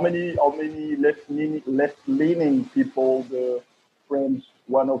 okay, how many left leaning people the French,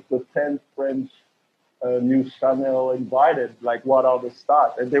 one of the 10 French news channel invited, like what are the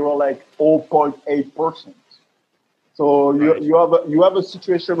stats? And they were like 0.8%. So you have a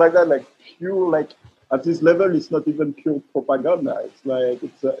situation like that, like pure, like at this level, it's not even pure propaganda. It's like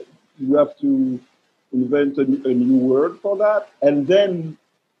you have to invent a new word for that, and then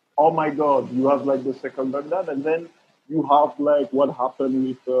oh my god, you have like the second lockdown, and then you have like what happened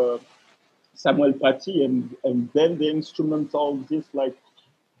with Samuel Paty, and then the instrumental this like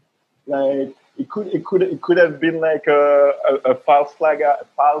it could have been like a false flag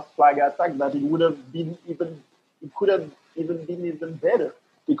attack that it would have been even it could have even been even better,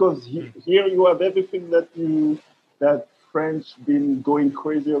 because here you have everything that French been going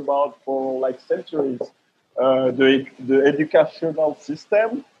crazy about for like centuries. The educational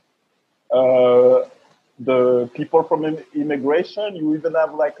system, the people from immigration. You even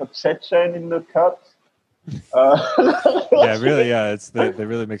have like a Chechen in the cut. Yeah, really. Yeah, they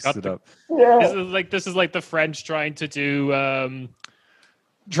really mixed it up. Yeah, this is like the French trying to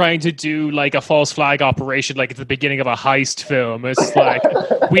do like a false flag operation, like at the beginning of a heist film. It's like,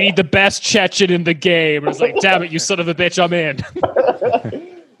 we need the best Chechen in the game. And it's like, damn it, you son of a bitch, I'm in.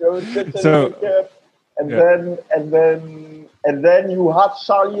 And then you have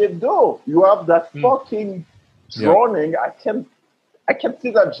Charlie Hebdo. You have that fucking drowning. I can't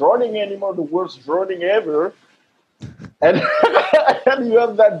see that drowning anymore. The worst drowning ever. And and you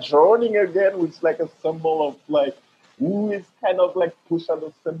have that drowning again, which is like a symbol of like, who is kind of like push as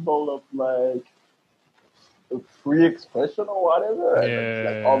a symbol of like free expression or whatever. And it's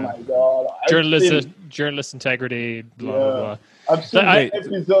like, oh my god, journalist integrity, blah yeah. blah blah. I've seen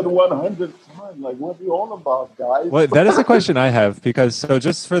episode 100 times. Like, what are you on about, guys? Well, that is a question I have, because so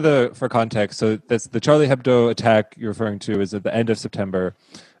just for context, so that's the Charlie Hebdo attack you're referring to is at the end of September.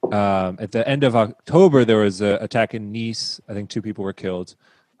 At the end of October, there was an attack in Nice. I think 2 people were killed,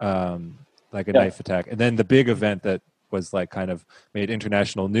 like a knife attack. And then the big event that was like kind of made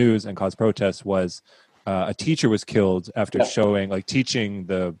international news and caused protests was a teacher was killed after teaching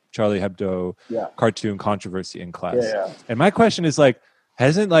the Charlie Hebdo cartoon controversy in class. And my question is like,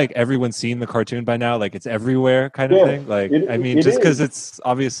 hasn't like everyone seen the cartoon by now? Like, it's everywhere kind of thing. Like, just because it's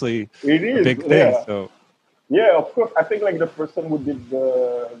obviously a big thing. So yeah, of course. I think like the person who did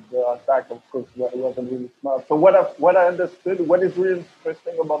the attack, of course, wasn't really smart. So what I understood, what is really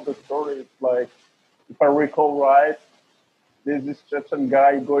interesting about the story is like, if I recall right, there's this Chechen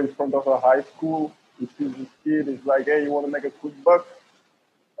guy going in front of a high school. He sees this kid. He's like, "Hey, you want to make a quick buck?"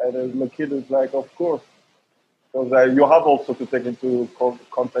 And then the kid is like, "Of course." Because you have also to take into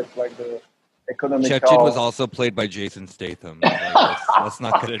context like the economic. Chechen was also played by Jason Statham. Like, let's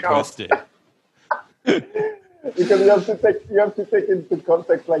not get it twisted. Because you have to take into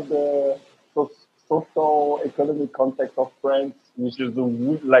context like the social economic context of France, which is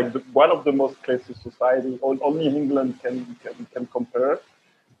one of the most classist society. Only England can compare.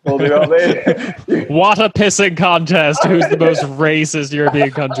 So they are what a pissing contest! Who's the most racist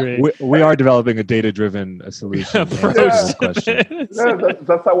European country? We are developing a data-driven solution to this question.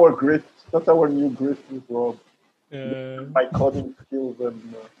 That's our grit. That's our new grit, Rob. My coding skills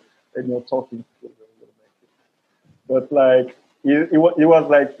and your talking skills. But like, it was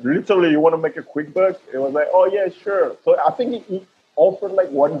like, literally, you want to make a quick buck? It was like, oh yeah, sure. So I think he offered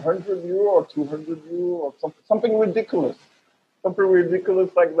like 100 euro or 200 euro or something ridiculous. Something ridiculous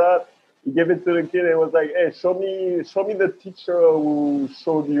like that. He gave it to the kid and was like, hey, show me the teacher who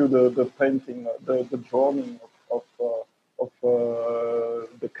showed you the painting, the drawing of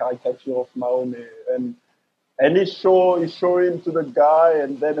the caricature of Mahomet. And he showed him to the guy,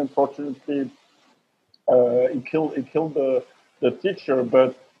 and then unfortunately he killed the teacher.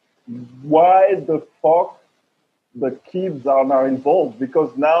 But why the fuck the kids are now involved?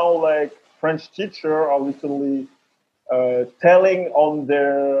 Because now like French teachers are literally telling on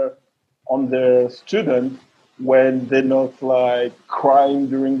their students when they're not like crying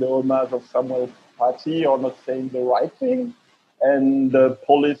during the homage of Samuel Paty or not saying the right thing, and the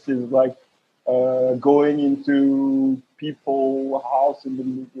police is like going into people's house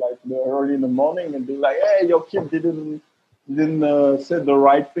in the early in the morning and be like, hey, your kid didn't say the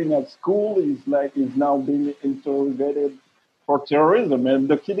right thing at school. He's now being interrogated for terrorism, and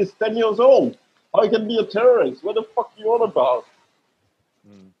the kid is 10 years old. How can be a terrorist? What the fuck are you on about?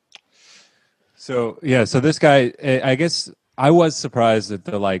 So this guy, I guess I was surprised at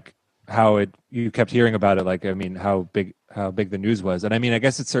how you kept hearing about it. Like, I mean, how big the news was, and I mean, I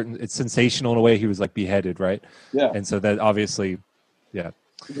guess it's sensational in a way. He was like beheaded, right? Yeah. And so that obviously, yeah,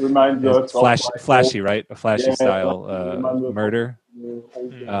 it reminds us flashy, right? A flashy style murder.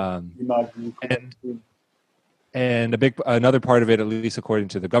 And another part of it, at least according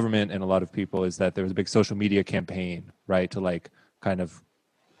to the government and a lot of people, is that there was a big social media campaign, right, to like kind of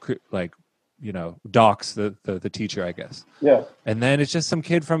like, you know, dox the teacher, I guess. Yeah. And then it's just some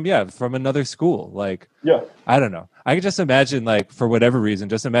kid from another school. Like, yeah, I don't know. I could just imagine, like, for whatever reason,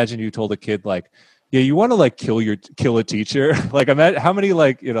 just imagine you told a kid like, yeah, you want to like kill a teacher. Like, imagine how many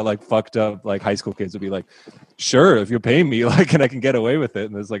like, you know, like fucked up like high school kids would be like, sure, if you're paying me, like, and I can get away with it,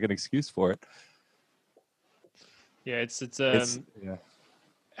 and there's like an excuse for it. Yeah, it's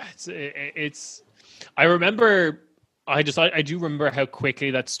I remember. I do remember how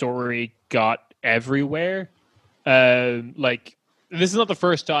quickly that story got everywhere. Like, this is not the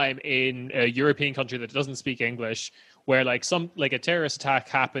first time in a European country that doesn't speak English where like a terrorist attack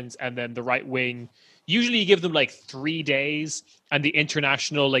happens, and then the right wing, usually you give them like 3 days, and the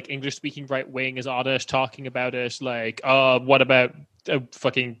international like English speaking right wing is on it, talking about it, like, what about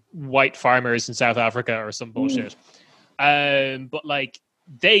fucking white farmers in South Africa or some bullshit. But like,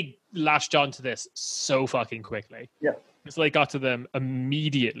 they latched onto this so fucking quickly. Yeah. It's like got to them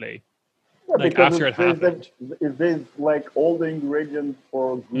immediately. Yeah, like after it happened. If there's like all the ingredients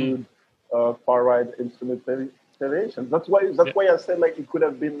for good far right instrumentation. That's why I said like it could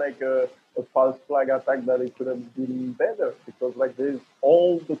have been like a false flag attack, that it could have been better, because like there's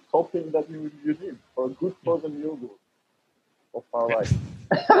all the topping that you need for a good frozen yogurt of far right.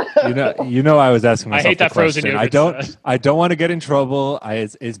 You know, I was asking myself. I hate that frozen yogurt. I don't want to get in trouble.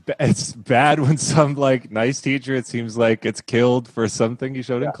 It's bad when some like nice teacher, it seems like, gets killed for something he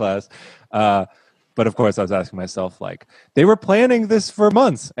showed in class. But of course, I was asking myself, like, they were planning this for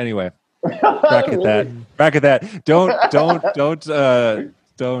months. Anyway, bracket that. Don't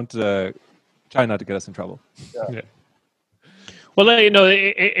try not to get us in trouble. Yeah. Well, you know,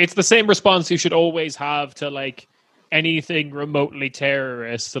 it's the same response you should always have to like anything remotely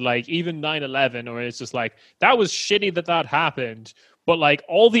terrorist, to like even 9/11, or it's just like, that was shitty that happened, but like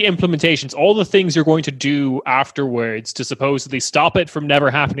all the implementations, all the things you're going to do afterwards to supposedly stop it from never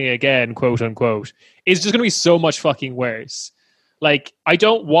happening again, quote unquote, is just going to be so much fucking worse. Like, I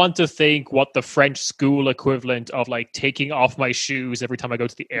don't want to think what the French school equivalent of like taking off my shoes every time I go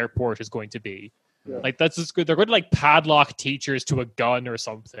to the airport is going to be. Yeah. Like, that's just good. They're going to like padlock teachers to a gun or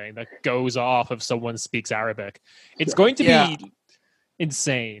something that goes off if someone speaks Arabic. It's going to be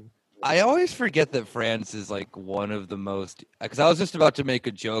insane. I always forget that France is like one of the most, because I was just about to make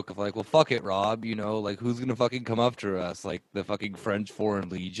a joke of like, well, fuck it, Rob, you know, like, who's gonna fucking come after us? Like the fucking French Foreign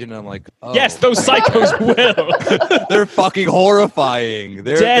Legion. I'm like, oh. Yes, those psychos will. They're fucking horrifying.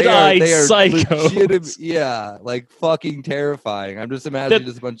 Dead-eyed psychos. Yeah, like fucking terrifying. I'm just imagining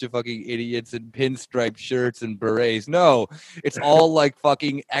just a bunch of fucking idiots in pinstripe shirts and berets. No, it's all like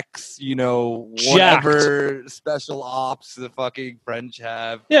fucking you know, whatever special ops the fucking French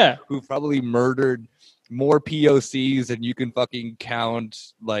have. Yeah. Who probably murdered more POCs than you can fucking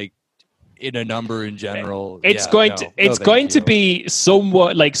count, like, in a number in general. It's going to be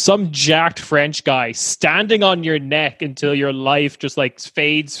somewhat like some jacked French guy standing on your neck until your life just like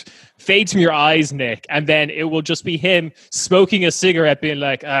fades from your eyes, Nick, and then it will just be him smoking a cigarette, being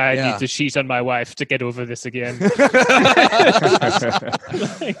like, I need to cheat on my wife to get over this again. That's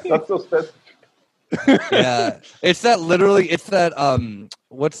so special. Yeah, it's that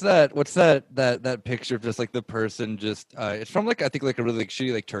what's that picture of just like the person just it's from like, I think like a really like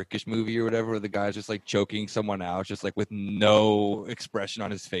shitty like Turkish movie or whatever, where the guy's just like choking someone out just like with no expression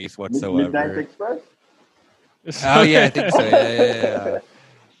on his face whatsoever. Midnight Express? Oh yeah, I think so. Yeah.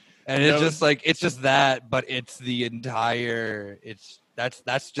 And it's just like, it's just that, but it's the entire,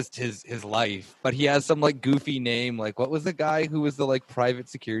 that's just his life. But he has some like goofy name, like what was the guy who was the like private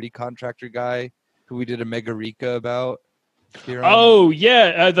security contractor guy who we did a Megarica about?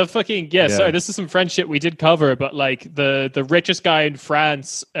 The fucking sorry, this is some French shit we did cover, but like the richest guy in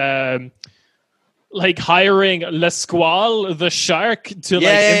France, like hiring L'Esquale, the shark, to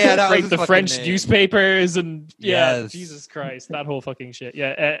infiltrate the French newspapers, and Jesus Christ, that whole fucking shit.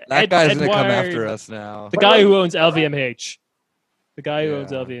 That guy's gonna come after us now. The guy who owns LVMH. The guy who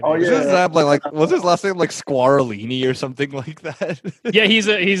owns LVMH. Oh, Was yeah. his name like what's his last name like Squarolini or something like that? Yeah, he's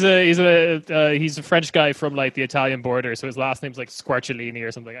a French guy from like the Italian border, so his last name's like Squarciolini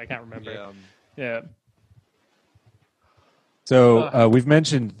or something. I can't remember. Yeah. So we've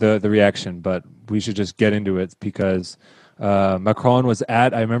mentioned the reaction, but we should just get into it because Macron was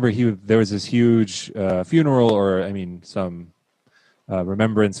at. I remember there was this huge funeral, or I mean, some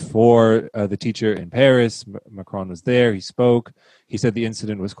remembrance for the teacher in Paris. Macron was there. He spoke. He said the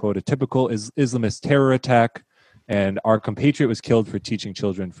incident was, quote, a typical Islamist terror attack, and our compatriot was killed for teaching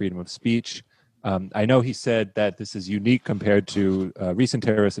children freedom of speech. I know he said that this is unique compared to recent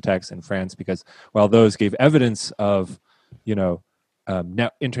terrorist attacks in France because while those gave evidence of,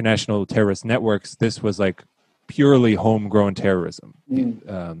 international terrorist networks, this was like purely homegrown terrorism,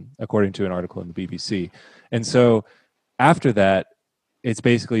 according to an article in the BBC. And so after that, it's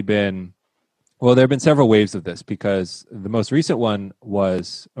basically been, well, there have been several waves of this because the most recent one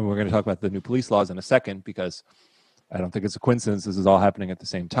was, and we're going to talk about the new police laws in a second because I don't think it's a coincidence this is all happening at the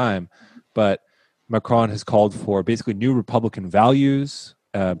same time, but Macron has called for basically new Republican values,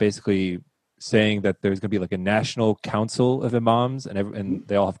 basically saying that there's going to be like a national council of imams and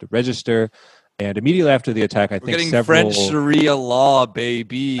they all have to register. And immediately after the attack, I think getting several... French Sharia law,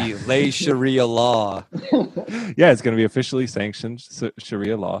 baby. Lay Sharia law. Yeah, it's going to be officially sanctioned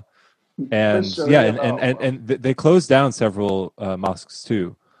Sharia law. And they closed down several mosques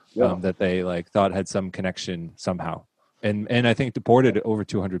too, that they like thought had some connection somehow. And I think deported over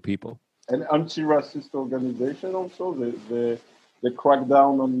 200 people. An anti-racist organization also. They cracked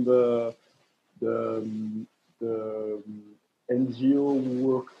down on the NGO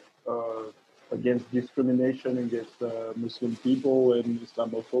work against discrimination against Muslim people and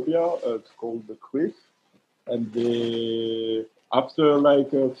Islamophobia. It's called the CRIF. And they, after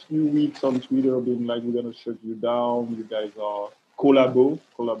like a few weeks on Twitter being like, we're going to shut you down, you guys are collaborators,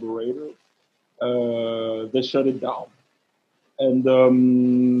 they shut it down. And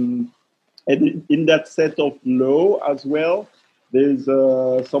in that set of law as well, there's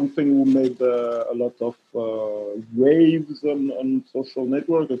something who made a lot of waves on social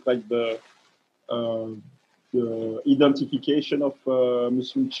networks. It's like the identification of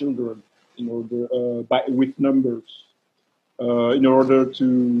Muslim children in order with numbers in order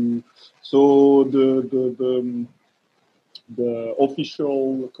to the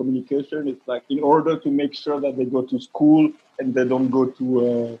official communication is like in order to make sure that they go to school and they don't go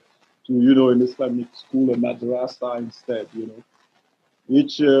to an Islamic school, a madrasa instead,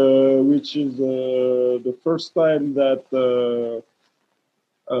 which is the first time that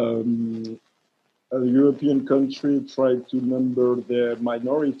a European country tried to number their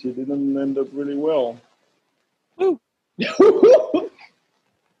minority. Didn't end up really well. Woo.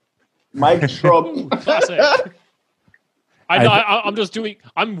 Mic drop. Classic.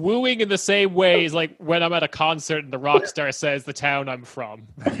 I'm wooing in the same way as like when I'm at a concert and the rock star says the town I'm from.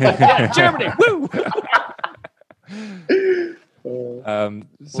 Yeah, Germany, woo!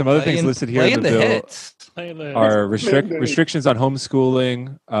 Some other things listed here in the bill are restrictions on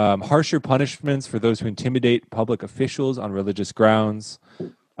homeschooling, harsher punishments for those who intimidate public officials on religious grounds,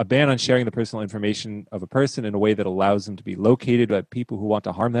 a ban on sharing the personal information of a person in a way that allows them to be located by people who want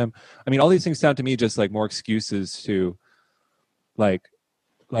to harm them. I mean, all these things sound to me just like more excuses to like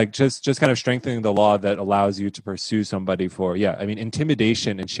just kind of strengthening the law that allows you to pursue somebody for,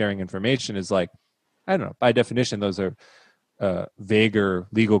 intimidation and sharing information is like, I don't know, by definition, those are vaguer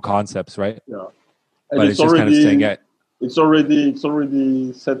legal concepts, right? Yeah. But it's just kind of saying it. It's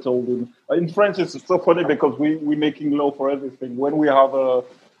already settled in France. It's so funny because we're making law for everything. When we have a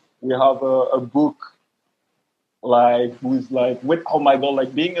book like with like oh my god,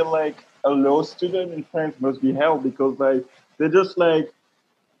 like being a law student in France must be hell because like they just like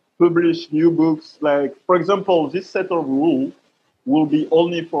publish new books. Like for example, this set of rules will be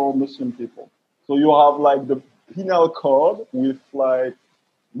only for Muslim people. So you have like the penal code with like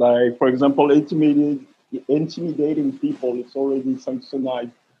for example, intimidating people. It's already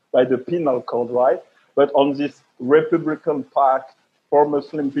sanctioned by the penal code, right? But on this Republican Pact for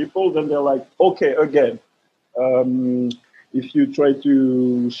Muslim people, then they're like, okay, again, if you try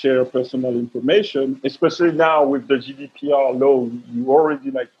to share personal information, especially now with the GDPR law, you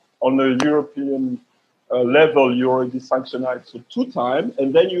already like on the European level, you already sanctioned it so 2 times,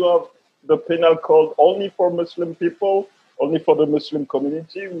 and then you have the penal code only for Muslim people, only for the Muslim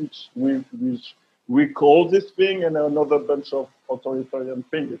community, which we call this thing, and another bunch of authoritarian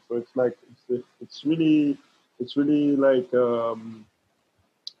things. So it's like it's really like an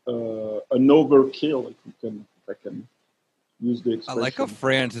overkill. If I can use the expression. I like how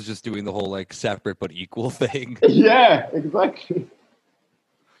France is just doing the whole like separate but equal thing. Yeah, exactly.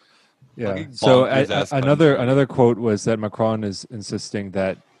 Yeah. Fucking So bonkers-ass another quote was that Macron is insisting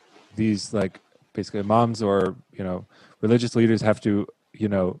that these like basically imams or religious leaders have to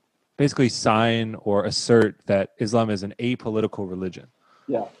basically sign or assert that Islam is an apolitical religion.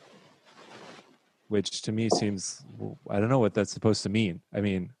 Yeah. Which to me seems, I don't know what that's supposed to mean. I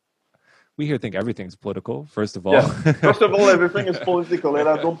mean, we here think everything's political, first of all. Yeah. First of all, everything is political, and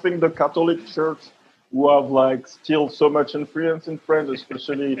I don't think the Catholic Church, who have like still so much influence in France,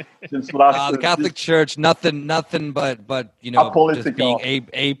 especially since last. The Catholic Church, nothing but just being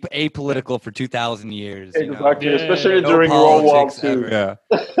apolitical for 2,000 years. Exactly, especially during World War II. Yeah.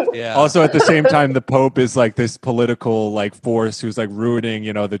 Yeah. Also, at the same time, the Pope is like this political like force who's like ruining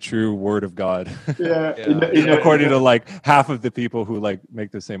the true Word of God. Yeah. According to like half of the people who like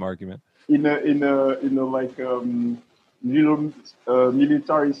make the same argument. In a like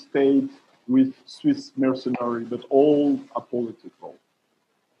military state with Swiss mercenary, but all apolitical.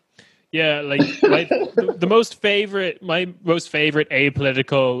 Yeah, like my most favorite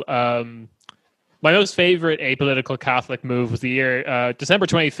apolitical Catholic move was the year December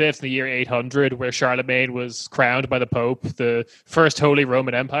 25th in the year 800, where Charlemagne was crowned by the Pope, the first Holy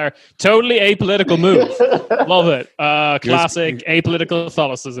Roman Empire. Totally apolitical move. Love it. Classic apolitical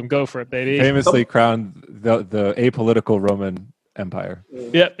Catholicism. Go for it, baby. Famously crowned the apolitical Roman Empire.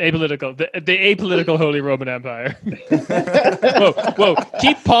 Yeah, apolitical. The apolitical Holy Roman Empire. Whoa.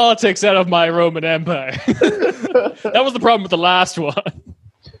 Keep politics out of my Roman Empire. That was the problem with the last one.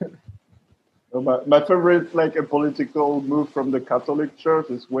 My favorite, like a political move from the Catholic Church,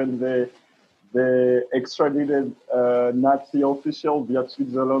 is when they extradited Nazi officials via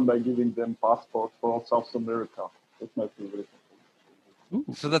Switzerland by giving them passports for South America. That's my favorite. Ooh.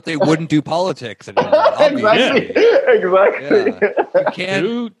 So that they wouldn't do politics anymore. Exactly. Yeah. You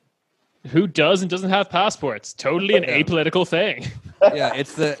can't. Who does and doesn't have passports? Totally an apolitical thing. Yeah,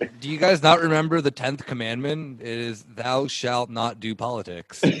 it's do you guys not remember the 10th commandment? It is, thou shalt not do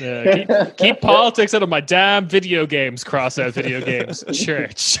politics. Keep politics out of my damn video games, cross out video games.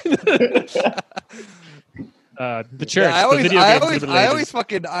 Church. The church. Yeah, I always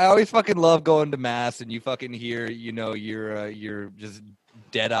fucking love going to mass, and you fucking hear, you're just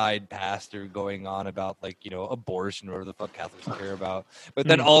dead-eyed pastor going on about abortion or whatever the fuck Catholics care about. But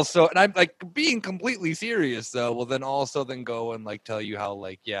then also, and I'm like being completely serious though. Well, then also go and tell you how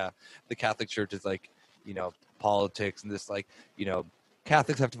the Catholic Church is politics and this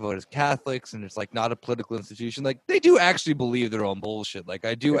Catholics have to vote as Catholics, and it's not a political institution. They do actually believe their own bullshit.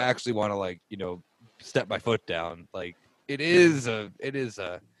 I do actually want to step my foot down. It is a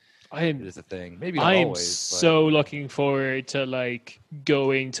thing. Maybe not I'm always, so looking forward to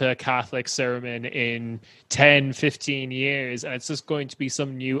going to a Catholic sermon in 10, 15 years, and it's just going to be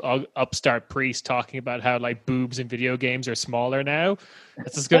some new upstart priest talking about how boobs in video games are smaller now.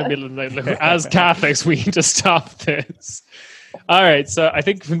 It's just going to be as Catholics, we need to stop this. All right, so I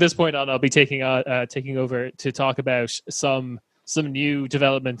think from this point on, I'll be taking over to talk about some new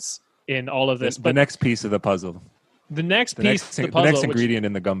developments in all of this. But the next piece of the puzzle. The next piece of the puzzle. The next ingredient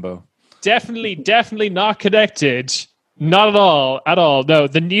in the gumbo. Definitely not connected. Not at all. No,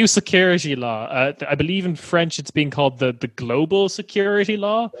 the new security law. I believe in French it's being called the global security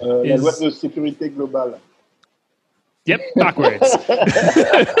law. The sécurité globale. Yep, backwards.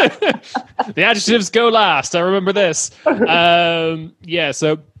 The adjectives go last. I remember this. So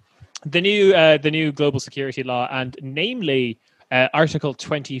the new global security law, and namely Article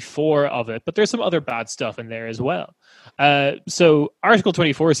 24 of it, but there's some other bad stuff in there as well. So Article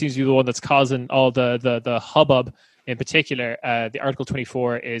 24 seems to be the one that's causing all the hubbub in particular. The Article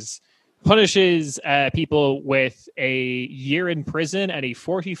 24 punishes people with a year in prison and a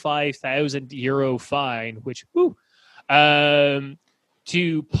 45,000 euro fine, which, to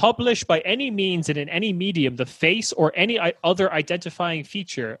publish by any means and in any medium the face or any other identifying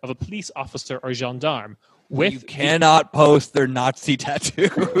feature of a police officer or gendarme. You cannot post their Nazi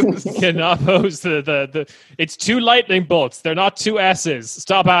tattoos. You cannot post the it's 2 lightning bolts. They're not 2 S's.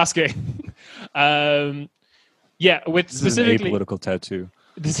 Stop asking. With this specifically is an apolitical tattoo.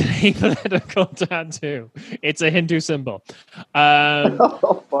 This is an apolitical tattoo. It's a Hindu symbol.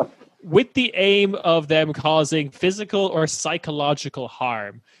 With the aim of them causing physical or psychological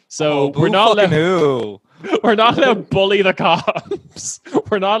harm. So we're not allowed to bully the cops.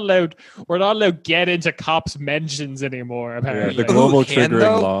 We're not allowed to get into cops' mentions anymore, apparently. Yeah, the global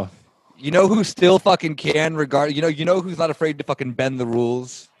triggering law. You know who still fucking can you know who's not afraid to fucking bend the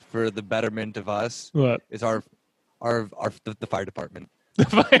rules for the betterment of us? What? Is the fire department. The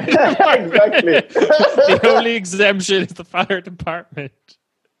fire department. Exactly. The only exemption is the fire department.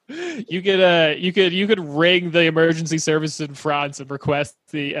 You could ring the emergency services in France and request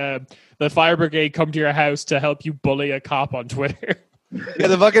the fire brigade come to your house to help you bully a cop on Twitter. Yeah,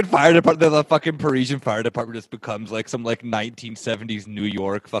 the fucking fire department, the fucking Parisian fire department just becomes like some like 1970s New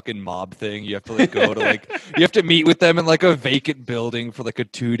York fucking mob thing. You have to like go to like you have to meet with them in like a vacant building for like a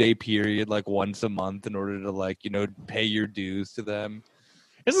 2-day period, like once a month, in order to like pay your dues to them.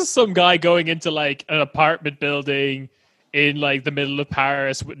 This is some guy going into like an apartment building in like the middle of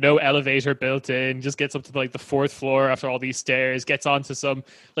Paris with no elevator built in, just gets up to like the 4th floor after all these stairs, gets onto some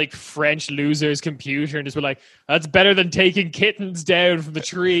like French loser's computer and just be like, that's better than taking kittens down from the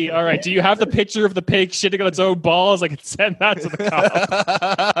tree. All right, do you have the picture of the pig shitting on its own balls? I can send that to the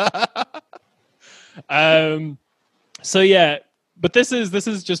cop. So yeah, but this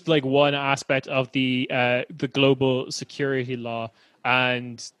is just like one aspect of the global security law,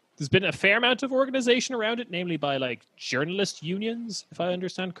 and there's been a fair amount of organization around it, namely by like journalist unions, if I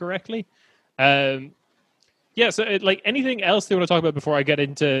understand correctly. So like anything else they want to talk about before I get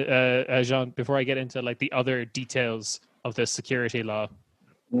into Jean, before I get into like the other details of the security law?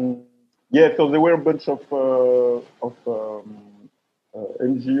 Yeah, so there were a bunch of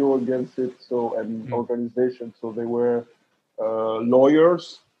NGO against it, and organizations. So they were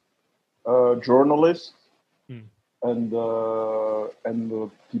lawyers, journalists, and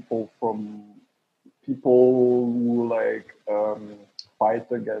people who like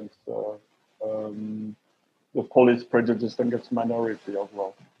fight against the police prejudice against minority as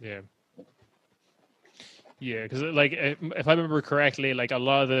well. Yeah, because like if I remember correctly, like a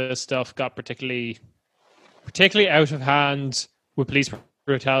lot of the stuff got particularly out of hand with police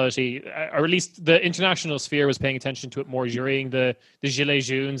brutality, or at least the international sphere was paying attention to it more during the Gilets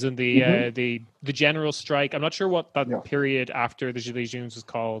Jaunes and the general strike. I'm not sure what that period after the Gilets Jaunes was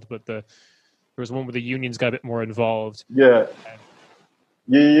called, but there was one where the unions got a bit more involved. Yeah.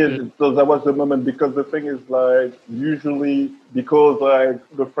 So that was the moment, because the thing is like usually because like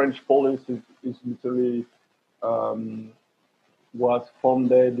the French police is literally was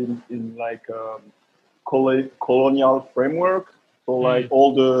founded in like colonial framework. So like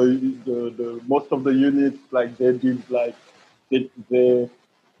all the most of the units, like they did like the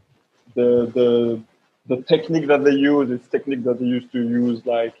technique that they use is technique that they used to use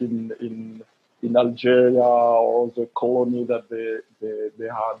like in Algeria or the colony that they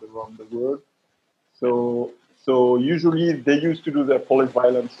had around the world. So usually they used to do their police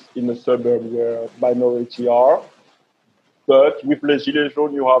violence in a suburb where minority are. But with Les Gilets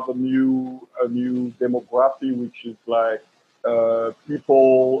Jaunes, you have a new demography, which is like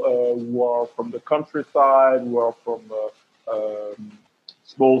people who are from the countryside, who are from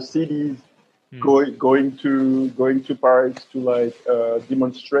small cities, going to Paris to like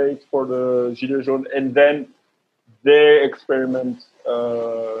demonstrate for the Gilets Jaunes, and then they experiment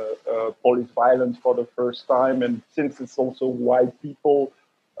police violence for the first time. And since it's also white people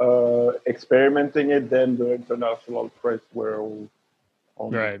experimenting it, then the international press were all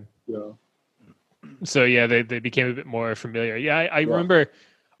on right. Yeah. So yeah, they became a bit more familiar. Yeah, I remember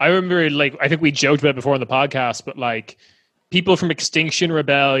like I think we joked about it before on the podcast, but like people from Extinction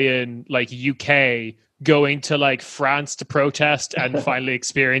Rebellion, like UK, going to like France to protest and finally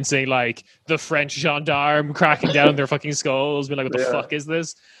experiencing like the French gendarme cracking down their fucking skulls, being like, what the fuck is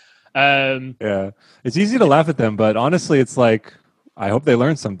this? Yeah, it's easy to laugh at them, but honestly, it's like, I hope they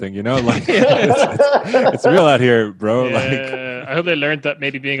learned something, like it's real out here, bro. Yeah, like, I hope they learned that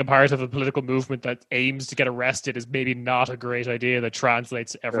maybe being a part of a political movement that aims to get arrested is maybe not a great idea that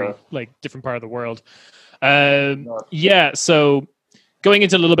translates to every like different part of the world. So going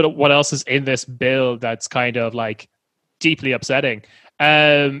into a little bit of what else is in this bill that's kind of like deeply upsetting,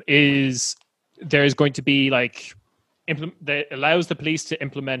 is there's going to be like that allows the police to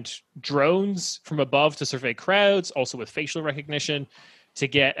implement drones from above to survey crowds, also with facial recognition, to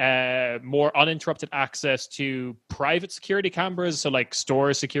get more uninterrupted access to private security cameras, so like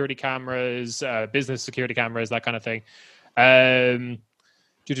store security cameras, business security cameras, that kind of thing.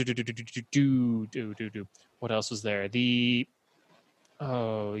 What else was there? There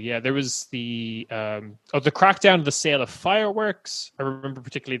was the crackdown of the sale of fireworks. I remember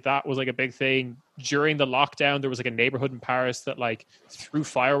particularly that was like a big thing. During the lockdown, there was like a neighborhood in Paris that like threw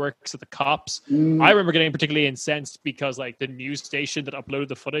fireworks at the cops. I remember getting particularly incensed because like the news station that uploaded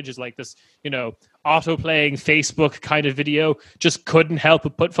the footage is like this, auto playing Facebook kind of video, just couldn't help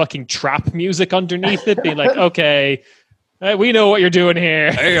but put fucking trap music underneath it, being like, okay, we know what you're doing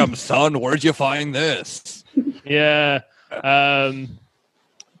here. Damn, son, where'd you find this? Yeah.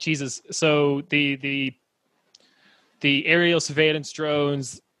 Jesus. So the aerial surveillance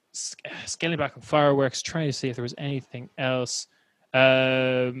drones, scaling back on fireworks, trying to see if there was anything else.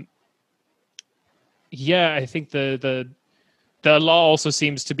 Yeah, I think the law also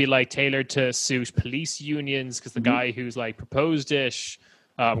seems to be like tailored to suit police unions because the guy who's like proposed it,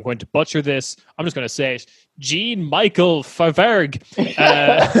 I'm going to butcher this. I'm just going to say it. Jean-Michel Favergue.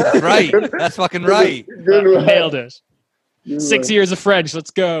 That's right. That's fucking right. Nailed it. 6 years of French.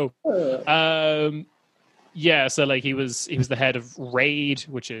 Let's go. Yeah, so like he was the head of RAID,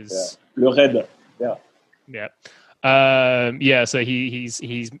 which is Le RAID. Yeah. So he's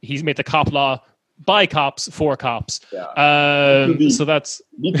made the cop law by cops for cops. Yeah. So that's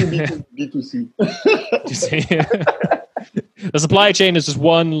B2B, B2C. The supply chain is just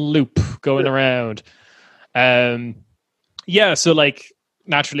one loop going around. Yeah, so like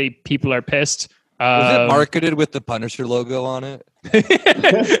naturally people are pissed. Was it marketed with the Punisher logo on it?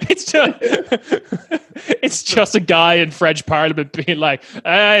 It's just a guy in French Parliament being like,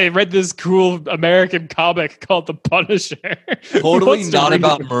 I read this cool American comic called The Punisher. Totally not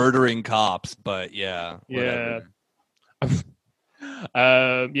about murdering cops, but yeah. Yeah.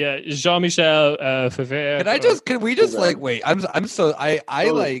 Jean-Michel Favergue. Can we just like wait? I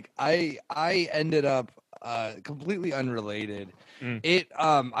ended up completely unrelated.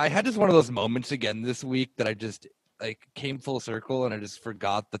 I had just one of those moments again this week that I just like came full circle and I just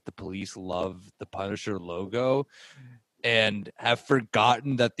forgot that the police love the Punisher logo and have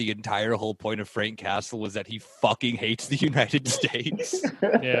forgotten that the entire whole point of Frank Castle was that he fucking hates the United States.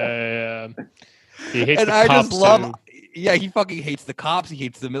 Yeah. He hates and the I cops just love too. Yeah, he fucking hates the cops, he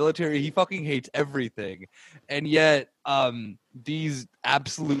hates the military, he fucking hates everything. And yet these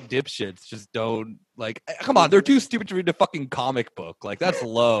absolute dipshits just don't like come on, they're too stupid to read a fucking comic book. Like that's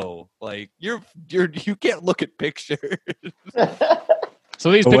low. Like you can't look at pictures.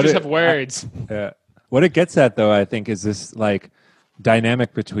 So these pictures have words. Yeah. What it gets at though, I think, is this like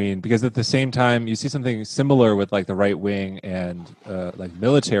dynamic between, because at the same time you see something similar with like the right wing and like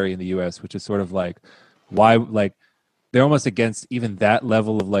military in the US, which is sort of like why like they're almost against even that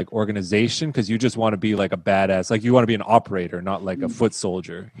level of like organization because you just want to be like a badass, like you want to be an operator, not like a foot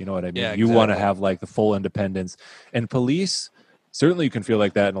soldier. You know what I mean? Yeah, You want to have like the full independence. And police, certainly you can feel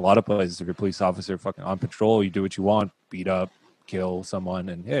like that in a lot of places. If you're a police officer fucking on patrol, you do what you want, beat up, kill someone,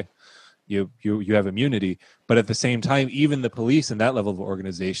 and hey, you have immunity. But at the same time, even the police in that level of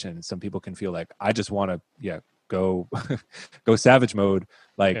organization, some people can feel like I just want to go go savage mode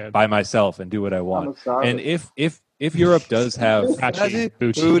like by myself and do what I want. And if Europe does have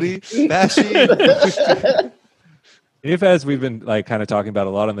if, as we've been like kind of talking about a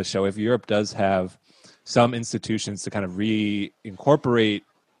lot on the show, if Europe does have some institutions to kind of reincorporate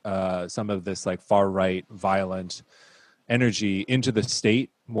some of this like far right violent energy into the state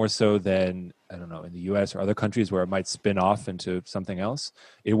more so than, I don't know, in the US or other countries where it might spin off into something else,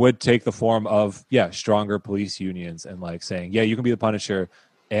 it would take the form of stronger police unions and like saying, you can be the Punisher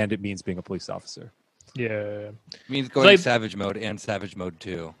and it means being a police officer. Yeah. It means going savage mode and savage mode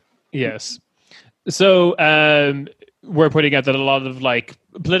 2. Yes. So we're putting out that a lot of like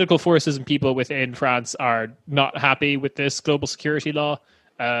political forces and people within France are not happy with this global security law.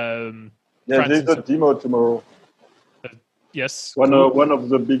 There's a demo tomorrow. Yes. One of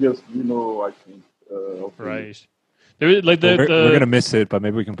the biggest demo, I think. Right. We're going to miss it, but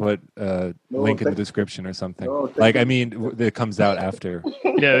maybe we can put a link in the description or something. It comes out after.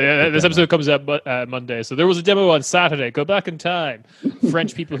 This episode comes out Monday. So there was a demo on Saturday. Go back in time.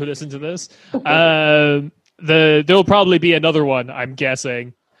 French people who listen to this. There'll probably be another one, I'm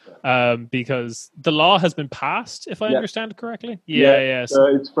guessing, because the law has been passed, if I understand correctly. Yes.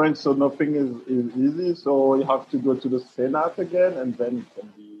 It's French, so nothing is easy. So you have to go to the Senate again, and then it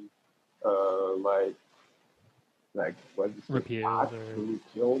can be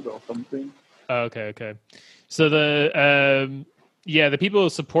repealed or something. Okay. So the people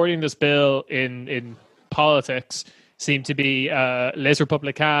supporting this bill in politics seem to be Les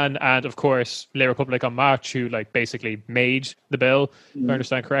Républicains and, of course, Les Républiques En Marche, who like basically made the bill, if I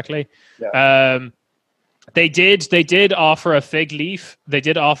understand correctly. Yeah. They did offer a fig leaf. They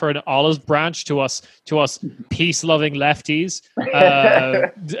did offer an olive branch to us peace-loving lefties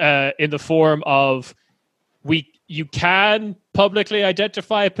in the form of you can publicly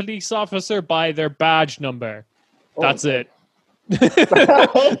identify a police officer by their badge number. That's it.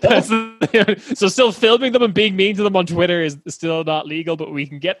 So still filming them and being mean to them on Twitter is still not legal, but we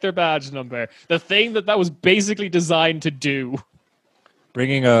can get their badge number. The thing that was basically designed to do.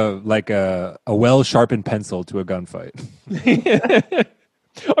 Bringing a well-sharpened pencil to a gunfight.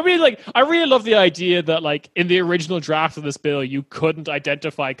 I mean, like, I really love the idea that, like, in the original draft of this bill, you couldn't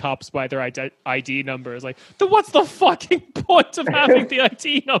identify cops by their ID numbers. Like, then what's the fucking point of having the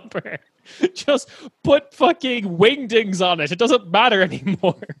ID number? Just put fucking wingdings on it. It doesn't matter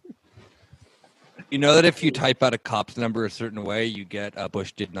anymore. You know that if you type out a cop's number a certain way, you get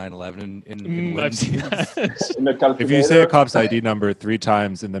Bush did 9/11 in I've seen that. If you say a cop's ID number 3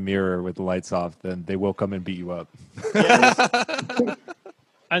 times in the mirror with the lights off, then they will come and beat you up.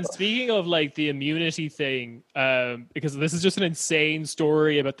 And speaking of like the immunity thing, because this is just an insane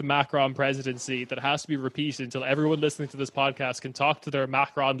story about the Macron presidency that has to be repeated until everyone listening to this podcast can talk to their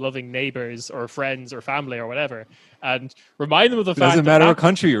Macron-loving neighbors or friends or family or whatever, and remind them of the fact. Doesn't matter what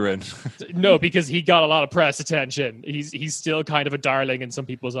country you're in. No, because he got a lot of press attention. He's still kind of a darling in some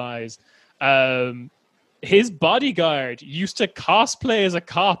people's eyes. His bodyguard used to cosplay as a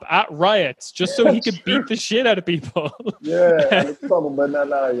cop at riots just so he could beat the shit out of people. Yeah, Alexandre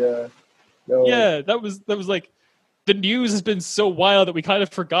Benalla, yeah. No. Yeah, that was like, the news has been so wild that we kind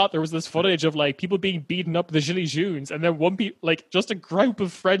of forgot there was this footage of like people being beaten up, the Gilets Jaunes, and then just a group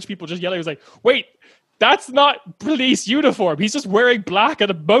of French people just yelling. It was like, wait, that's not police uniform. He's just wearing black and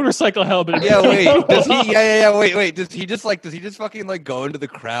a motorcycle helmet. Yeah, wait. Does he? Yeah. Wait. Does he just fucking like go into the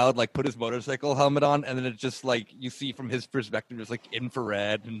crowd, like put his motorcycle helmet on, and then it's just like you see from his perspective, just like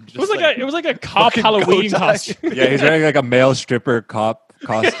infrared and just it was like a cop Halloween costume. Yeah, he's wearing like a male stripper cop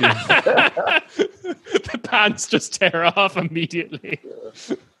costume. The pants just tear off immediately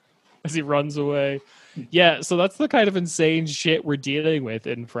as he runs away. Yeah, so that's the kind of insane shit we're dealing with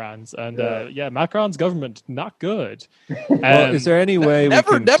in France, and Macron's government not good. Well, is there any way we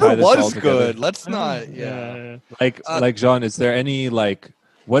can never tie this all was together? good? Let's not. Yeah. Like Jean, is there any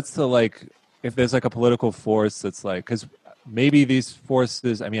what's the if there's like a political force that's like, because maybe these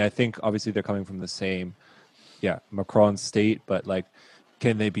forces, I mean, I think obviously they're coming from the same, Macron state, but like,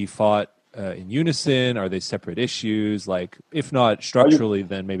 can they be fought in unison? Are they separate issues? Like, if not structurally,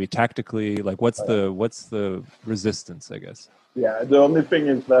 then maybe tactically. Like, what's the resistance, I guess? Yeah, the only thing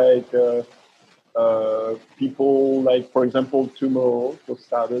is like people, like, for example, tomorrow for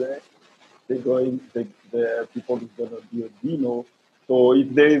Saturday, people is gonna be a demo. So if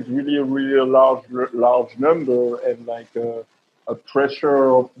there is really a large number and like a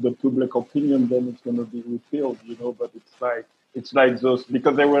pressure of the public opinion, then it's gonna be repealed, But it's like those,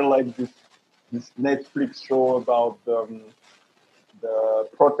 because they were like this Netflix show about the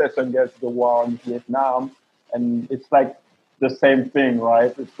protests against the war in Vietnam, and it's like the same thing,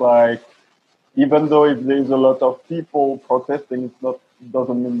 right? It's like, even though if there's a lot of people protesting, it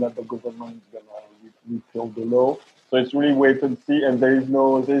doesn't mean that the government is gonna repeal the law. So it's really wait and see, and there's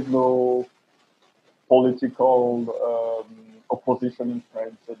no political opposition in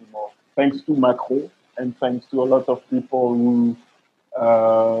France anymore, thanks to Macron and thanks to a lot of people who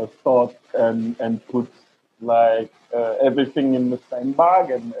thought and put like everything in the same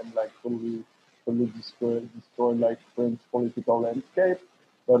bag and like totally destroy like French political landscape.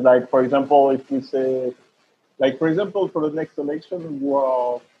 But like, for example, if we say, like, for example, for the next election, we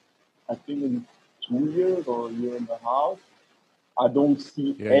are, I think, in 2 years or a year and a half, I don't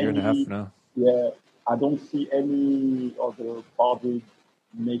see any. Year and a half now. Yeah, I don't see any other party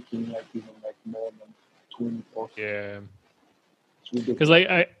making like even like more than 20%. Yeah. Because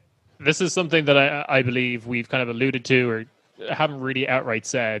this is something that I believe we've kind of alluded to or haven't really outright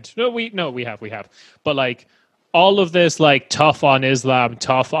said. We have. But like, all of this like tough on Islam,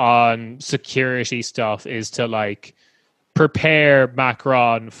 tough on security stuff is to like prepare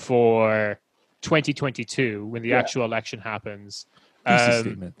Macron for 2022 when the actual election happens.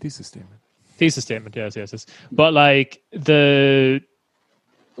 Thesis statement. Yes. But like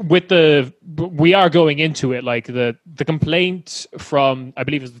we are going into it, like the complaint from, I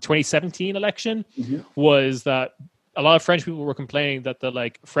believe it was the 2017 election, was that a lot of French people were complaining that the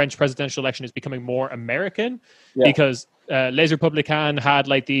like French presidential election is becoming more American because Les Républicains had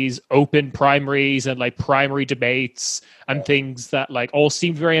like these open primaries and like primary debates and things that like all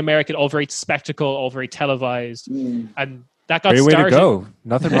seemed very American, all very spectacle, all very televised, and that got great started. Way to go.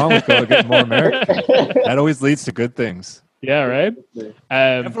 Nothing wrong with getting more American. That always leads to good things. Yeah, right.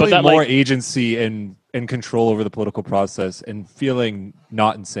 Definitely but that more like agency and control over the political process and feeling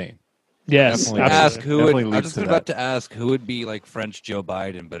not insane. Yes, definitely. I was just about to ask who would be like French Joe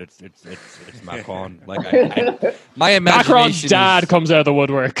Biden, but it's Macron. Like my imagination. Macron's dad comes out of the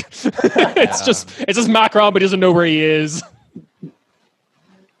woodwork. It's just Macron, but he doesn't know where he is.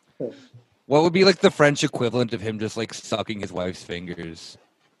 What would be like the French equivalent of him just like sucking his wife's fingers?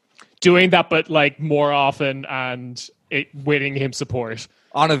 Doing that, but like more often and winning him support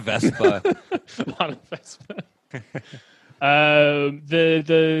on a Vespa. On a Vespa. So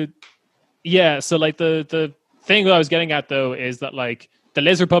like the thing that I was getting at though is that like the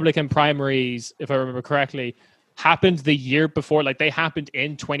Liz Republican primaries, if I remember correctly, happened the year before. Like they happened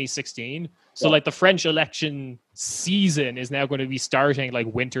in 2016. So like the French election season is now going to be starting like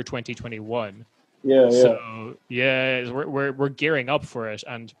winter 2021. So we're gearing up for it,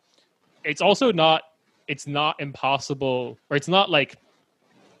 and it's also not impossible, or it's not like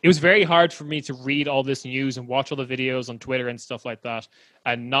it was very hard for me to read all this news and watch all the videos on Twitter and stuff like that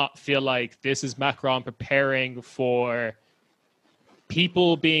and not feel like this is Macron preparing for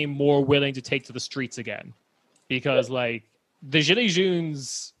people being more willing to take to the streets again. Because like the Gilets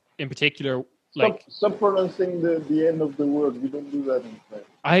Jaunes in particular, like stop pronouncing the end of the word. We don't do that in French.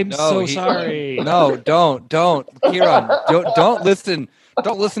 I'm so sorry. No, don't, Kieran, don't listen.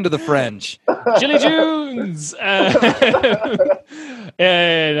 Don't listen to the French. Gilets Jaunes.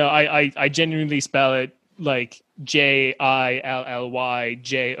 I genuinely spell it like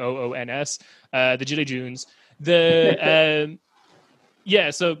JILLYJOONS. The Gilets Jaunes.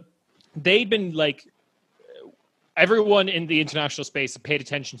 So they'd been like, everyone in the international space paid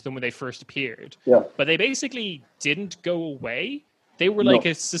attention to them when they first appeared. Yeah. But they basically didn't go away. They were like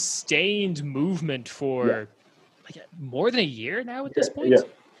a sustained movement for like more than a year now at this point.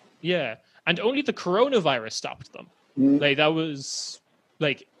 Yeah. And only the coronavirus stopped them. Like that was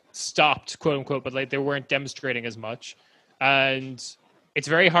like stopped, quote unquote, but like they weren't demonstrating as much. And it's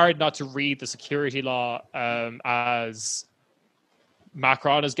very hard not to read the security law as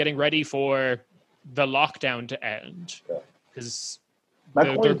Macron is getting ready for the lockdown to end, because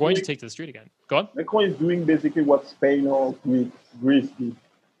they're going to take to the street again. Go on. Macron is doing basically what Spain or Greece did.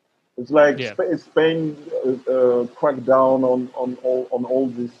 It's like Spain cracked down on all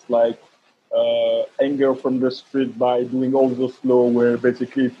this like anger from the street by doing all those laws where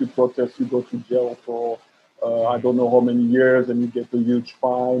basically if you protest you go to jail for I don't know how many years and you get a huge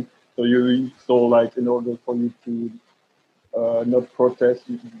fine. So like in order for you to not protest,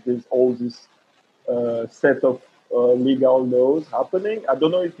 there's all this set of legal laws happening. I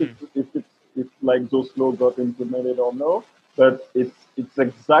don't know if like those laws got implemented or no, but it's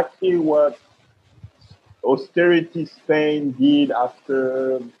exactly what austerity Spain did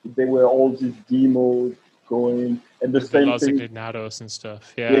after there were all these demos going, and the same thing. Ignados and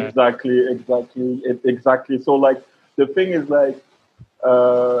stuff. Yeah. Exactly. So like the thing is like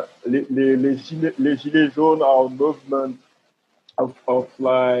les Gilets Jaunes are a movement of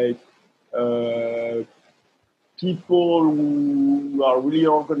like people who are really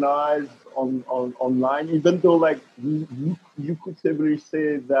organized online, even though like you could safely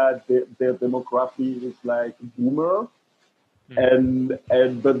say that their demography is like boomer,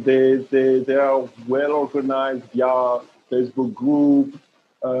 but they are well organized via Facebook group,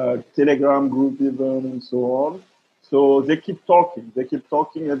 Telegram group even, and so on. So they keep talking,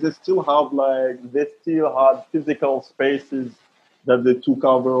 and they still have physical spaces that they took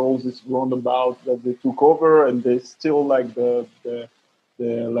over, all this roundabout that they took over, and they still like the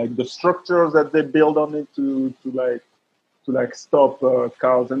structures that they build on it to stop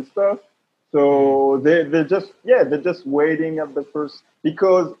cars and stuff. So they're just waiting at the first,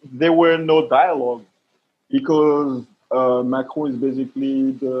 because there were no dialogue, because Macron is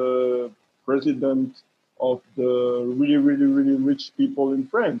basically the president of the really, really, really rich people in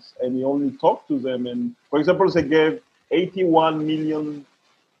France, and he only talked to them. And for example, they gave 81 million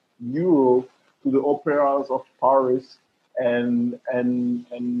euro to the operas of Paris, and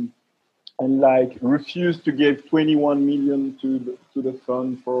like refused to give 21 million to the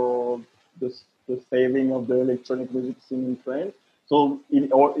fund for the saving of the electronic music scene in France. So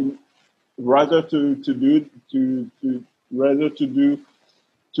rather to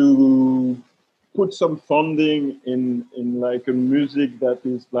put some funding in like a music that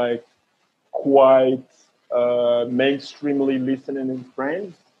is like quite mainstreamly listening in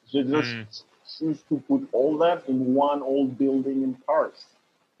France, they just choose to put all that in one old building in Paris.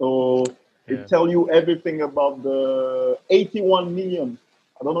 So it tells you everything about the 81 million.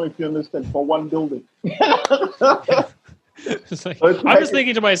 I don't know if you understand, for one building. It's like, I was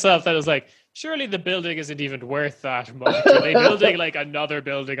thinking to myself that it was like, surely the building isn't even worth that much. Are they building like another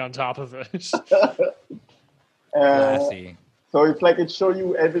building on top of it? So it's like it shows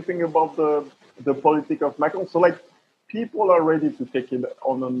you everything about the politics of Macron. So like people are ready to take it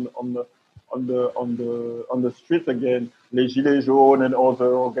on the street again, Les Gilets Jaunes and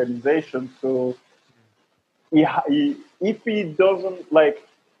other organizations. So if he doesn't like,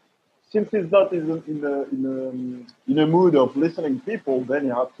 since he's not in a mood of listening to people, then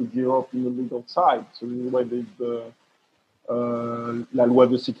you have to gear up in the legal side. So this is why there's la loi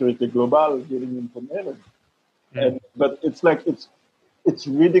de sécurité globale getting implemented. And but it's like it's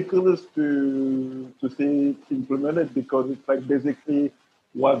ridiculous to see it implemented because it's like basically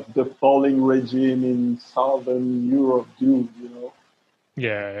what the falling regime in Southern Europe do, you know.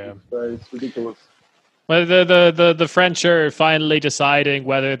 Yeah. It's ridiculous. Well, the French are finally deciding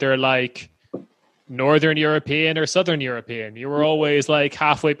whether they're like Northern European or Southern European. You were always like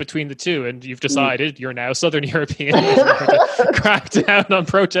halfway between the two, and you've decided you're now Southern European. To crack down on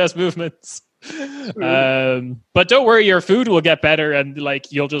protest movements. But don't worry, your food will get better, and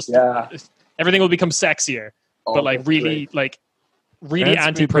like you'll just everything will become sexier. But like really, like really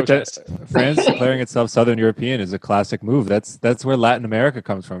anti-protest. France declaring itself Southern European is a classic move. That's where Latin America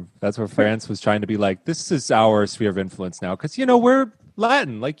comes from. That's where France was trying to be like, this is our sphere of influence now, because we're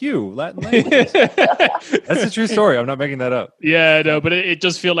Latin, like you, Latin language. That's a true story. I'm not making that up. Yeah, no, but it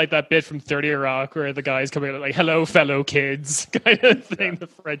does feel like that bit from 30 Rock where the guy's coming out like, "Hello, fellow kids," kind of thing. The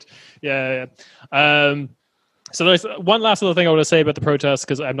French, yeah. So there's one last little thing I want to say about the protests,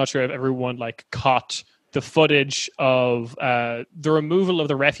 because I'm not sure if everyone like caught the footage of the removal of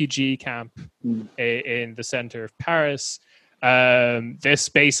the refugee camp in the center of Paris. This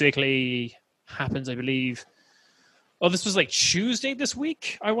basically happens, I believe. Oh, this was like Tuesday this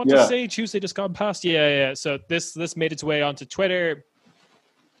week, I want to say. Tuesday just gone past. Yeah. So this made its way onto Twitter.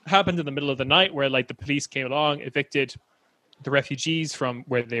 Happened in the middle of the night where like the police came along, evicted the refugees from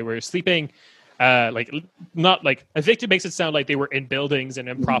where they were sleeping. Not like evicted makes it sound like they were in buildings and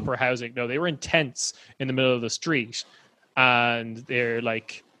in proper housing. No, they were in tents in the middle of the street, and they're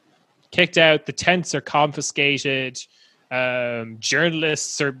like kicked out. The tents are confiscated.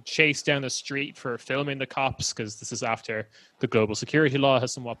 Journalists are chased down the street for filming the cops, because this is after the global security law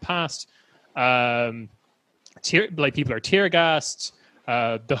has somewhat passed. People are tear gassed.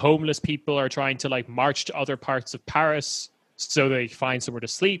 The homeless people are trying to like march to other parts of Paris so they find somewhere to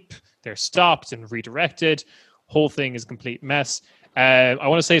sleep. They're stopped and redirected. Whole thing is a complete mess. I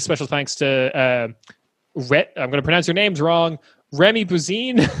want to say special thanks to I'm going to pronounce your names wrong. Remy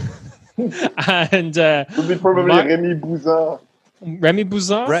Bouzine and would be probably Remy Bouzin. Remy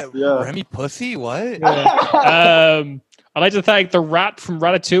Bouzin? Remy Pussy? What? Yeah. I'd like to thank the rat from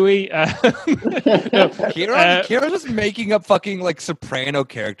Ratatouille. Kira's just making up fucking like soprano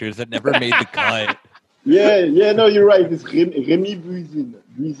characters that never made the cut. No, you're right. It's Remy Bouzin.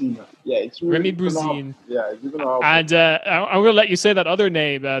 Yeah, it's really Remy Bouzin. Yeah, it's even hard. And I'm going to let you say that other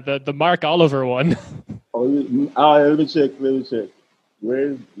name, the Mark Oliver one. Let me check. Where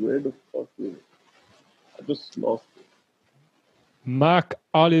the fuck is it? I just lost it. Mark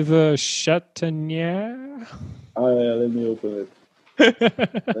Oliver Chatanier. Let me open it.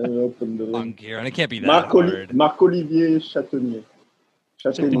 Let me open the link. Here, and it can't be that hard. Marc-Olivier Chatanier.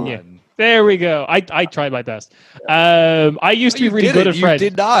 There we go. I tried my best. I used to be really good at French. You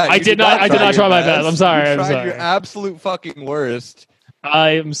did not. I did not try my best. I'm sorry. You tried your absolute fucking worst. I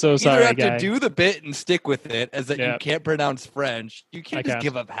am so sorry. You either have to do the bit and stick with it, as that you can't pronounce French. You can't just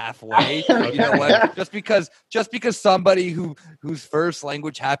give up halfway. You know what? Just because somebody whose first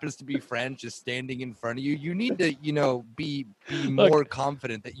language happens to be French is standing in front of you, you need to be more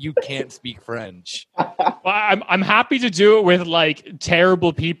confident that you can't speak French. Well, I'm happy to do it with like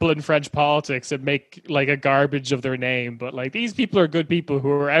terrible people in French politics and make like a garbage of their name, but like these people are good people who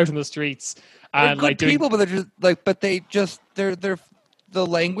are out in the streets and they're like good people, but they're just like, but they just they're the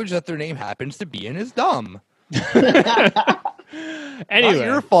language that their name happens to be in is dumb. Anyway, not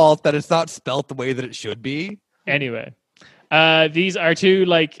your fault that it's not spelt the way that it should be. Anyway, these are two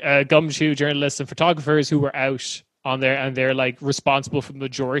like gumshoe journalists and photographers who were out on there, and they're like responsible for the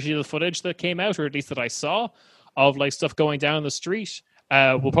majority of the footage that came out, or at least that I saw, of like stuff going down the street.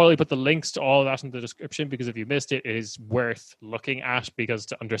 We'll probably put the links to all of that in the description, because if you missed it, it is worth looking at, because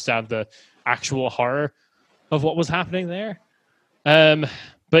to understand the actual horror of what was happening there.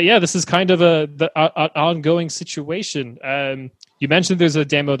 But yeah, this is kind of an ongoing situation. You mentioned there's a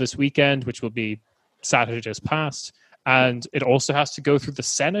demo this weekend, which will be Saturday just past, and it also has to go through the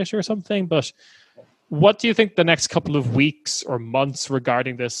Senate or something. But what do you think the next couple of weeks or months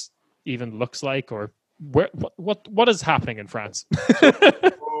regarding this even looks like, or what is happening in France?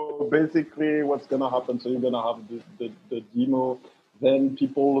 So basically, what's gonna happen? So you're gonna have the demo. Then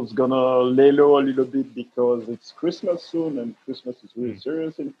people is gonna lay low a little bit because it's Christmas soon, and Christmas is really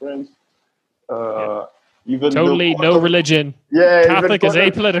serious in France. Even totally no religion. Yeah, Catholic is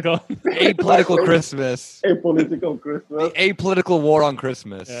apolitical. Apolitical Christmas. Apolitical Christmas. The apolitical war on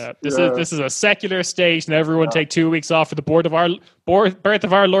Christmas. Yeah, this is a secular state, and everyone take 2 weeks off for the birth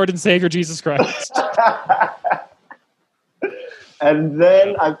of our Lord and Savior Jesus Christ. And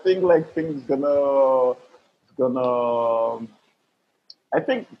then I think like things gonna. I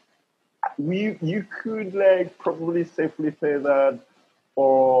think you could like probably safely say that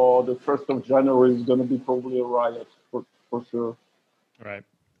for the 1st of January is going to be probably a riot for sure. Right.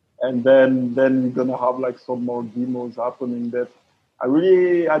 And then you're going to have like some more demos happening that I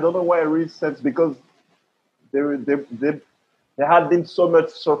don't know why I really sense, because there had been so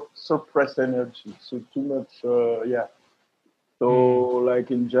much suppressed energy, so too much, yeah. So like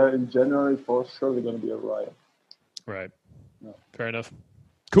in January for sure there's going to be a riot. Right. Yeah. Fair enough.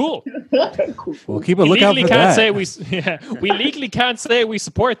 Cool. Cool. We'll keep a lookout for that. We legally can't say we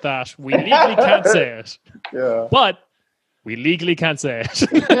support that. We legally can't say it. Yeah. But we legally can't say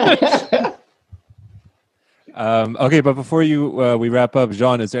it. Okay, but before we wrap up,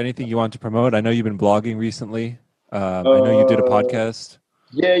 Jean, is there anything you want to promote? I know you've been blogging recently. I know you did a podcast.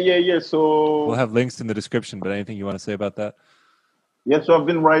 Yeah. So we'll have links in the description. But anything you want to say about that? Yeah. So I've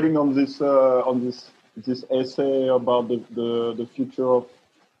been writing on this essay about the future of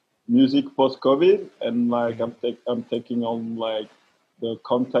music post-COVID, and like I'm taking on like the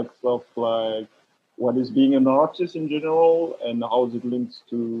context of like what is being an artist in general, and how it links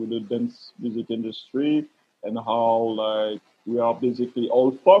to the dance music industry, and how like we are basically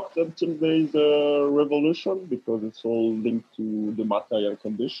all fucked until there is a revolution, because it's all linked to the material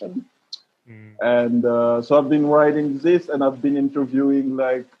condition. And so I've been writing this, and I've been interviewing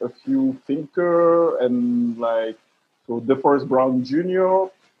like a few thinkers, and like so DeForest Brown Jr.,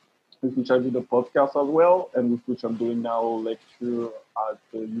 with which I did a podcast as well, and with which I'm doing now a lecture at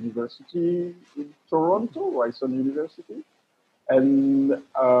the university in Toronto, Ryerson University. And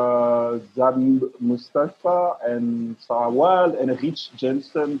Zan Mustafa and Sarah Wild and Rich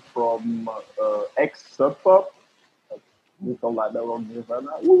Jensen from ex-Sub Pop, we call that around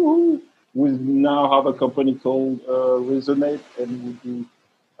Nirvana. Woo-hoo! We now have a company called Resonate, and we do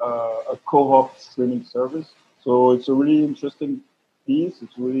a co-op streaming service. So it's a really interesting piece.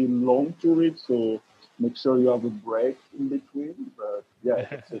 It's really long to read, so make sure you have a break in between. But yeah,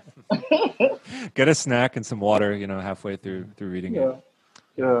 that's it. Get a snack and some water, halfway through reading it.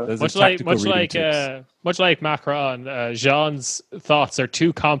 Yeah. Much like Macron, Jean's thoughts are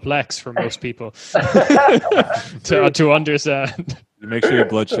too complex for most people to understand. You make sure your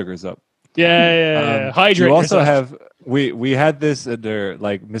blood sugar's up. Yeah. Hydrate. You also yourself. have we had this under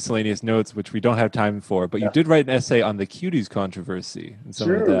like miscellaneous notes, which we don't have time for, but you did write an essay on the Cuties controversy and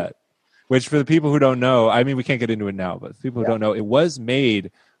some of that. Which, for the people who don't know, I mean, we can't get into it now, but people who don't know, it was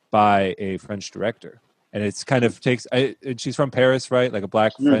made by a French director, and it's kind of she's from Paris, right? Like a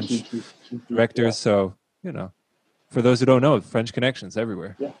black French director. Yeah. So for those who don't know, French connections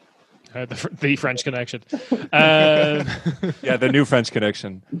everywhere. Yeah. The French connection. Yeah, the new French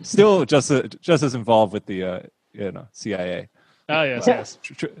connection. Still just as involved with the CIA. Oh yes.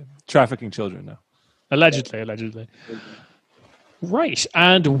 Trafficking children now. Allegedly. Right,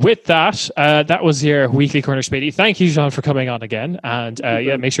 and with that, that was your weekly corner, Speedy. Thank you, Jean, for coming on again, and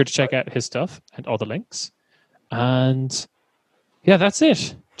make sure to check out his stuff and all the links. And that's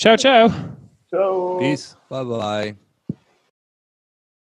it. Ciao. Ciao. Peace. Bye.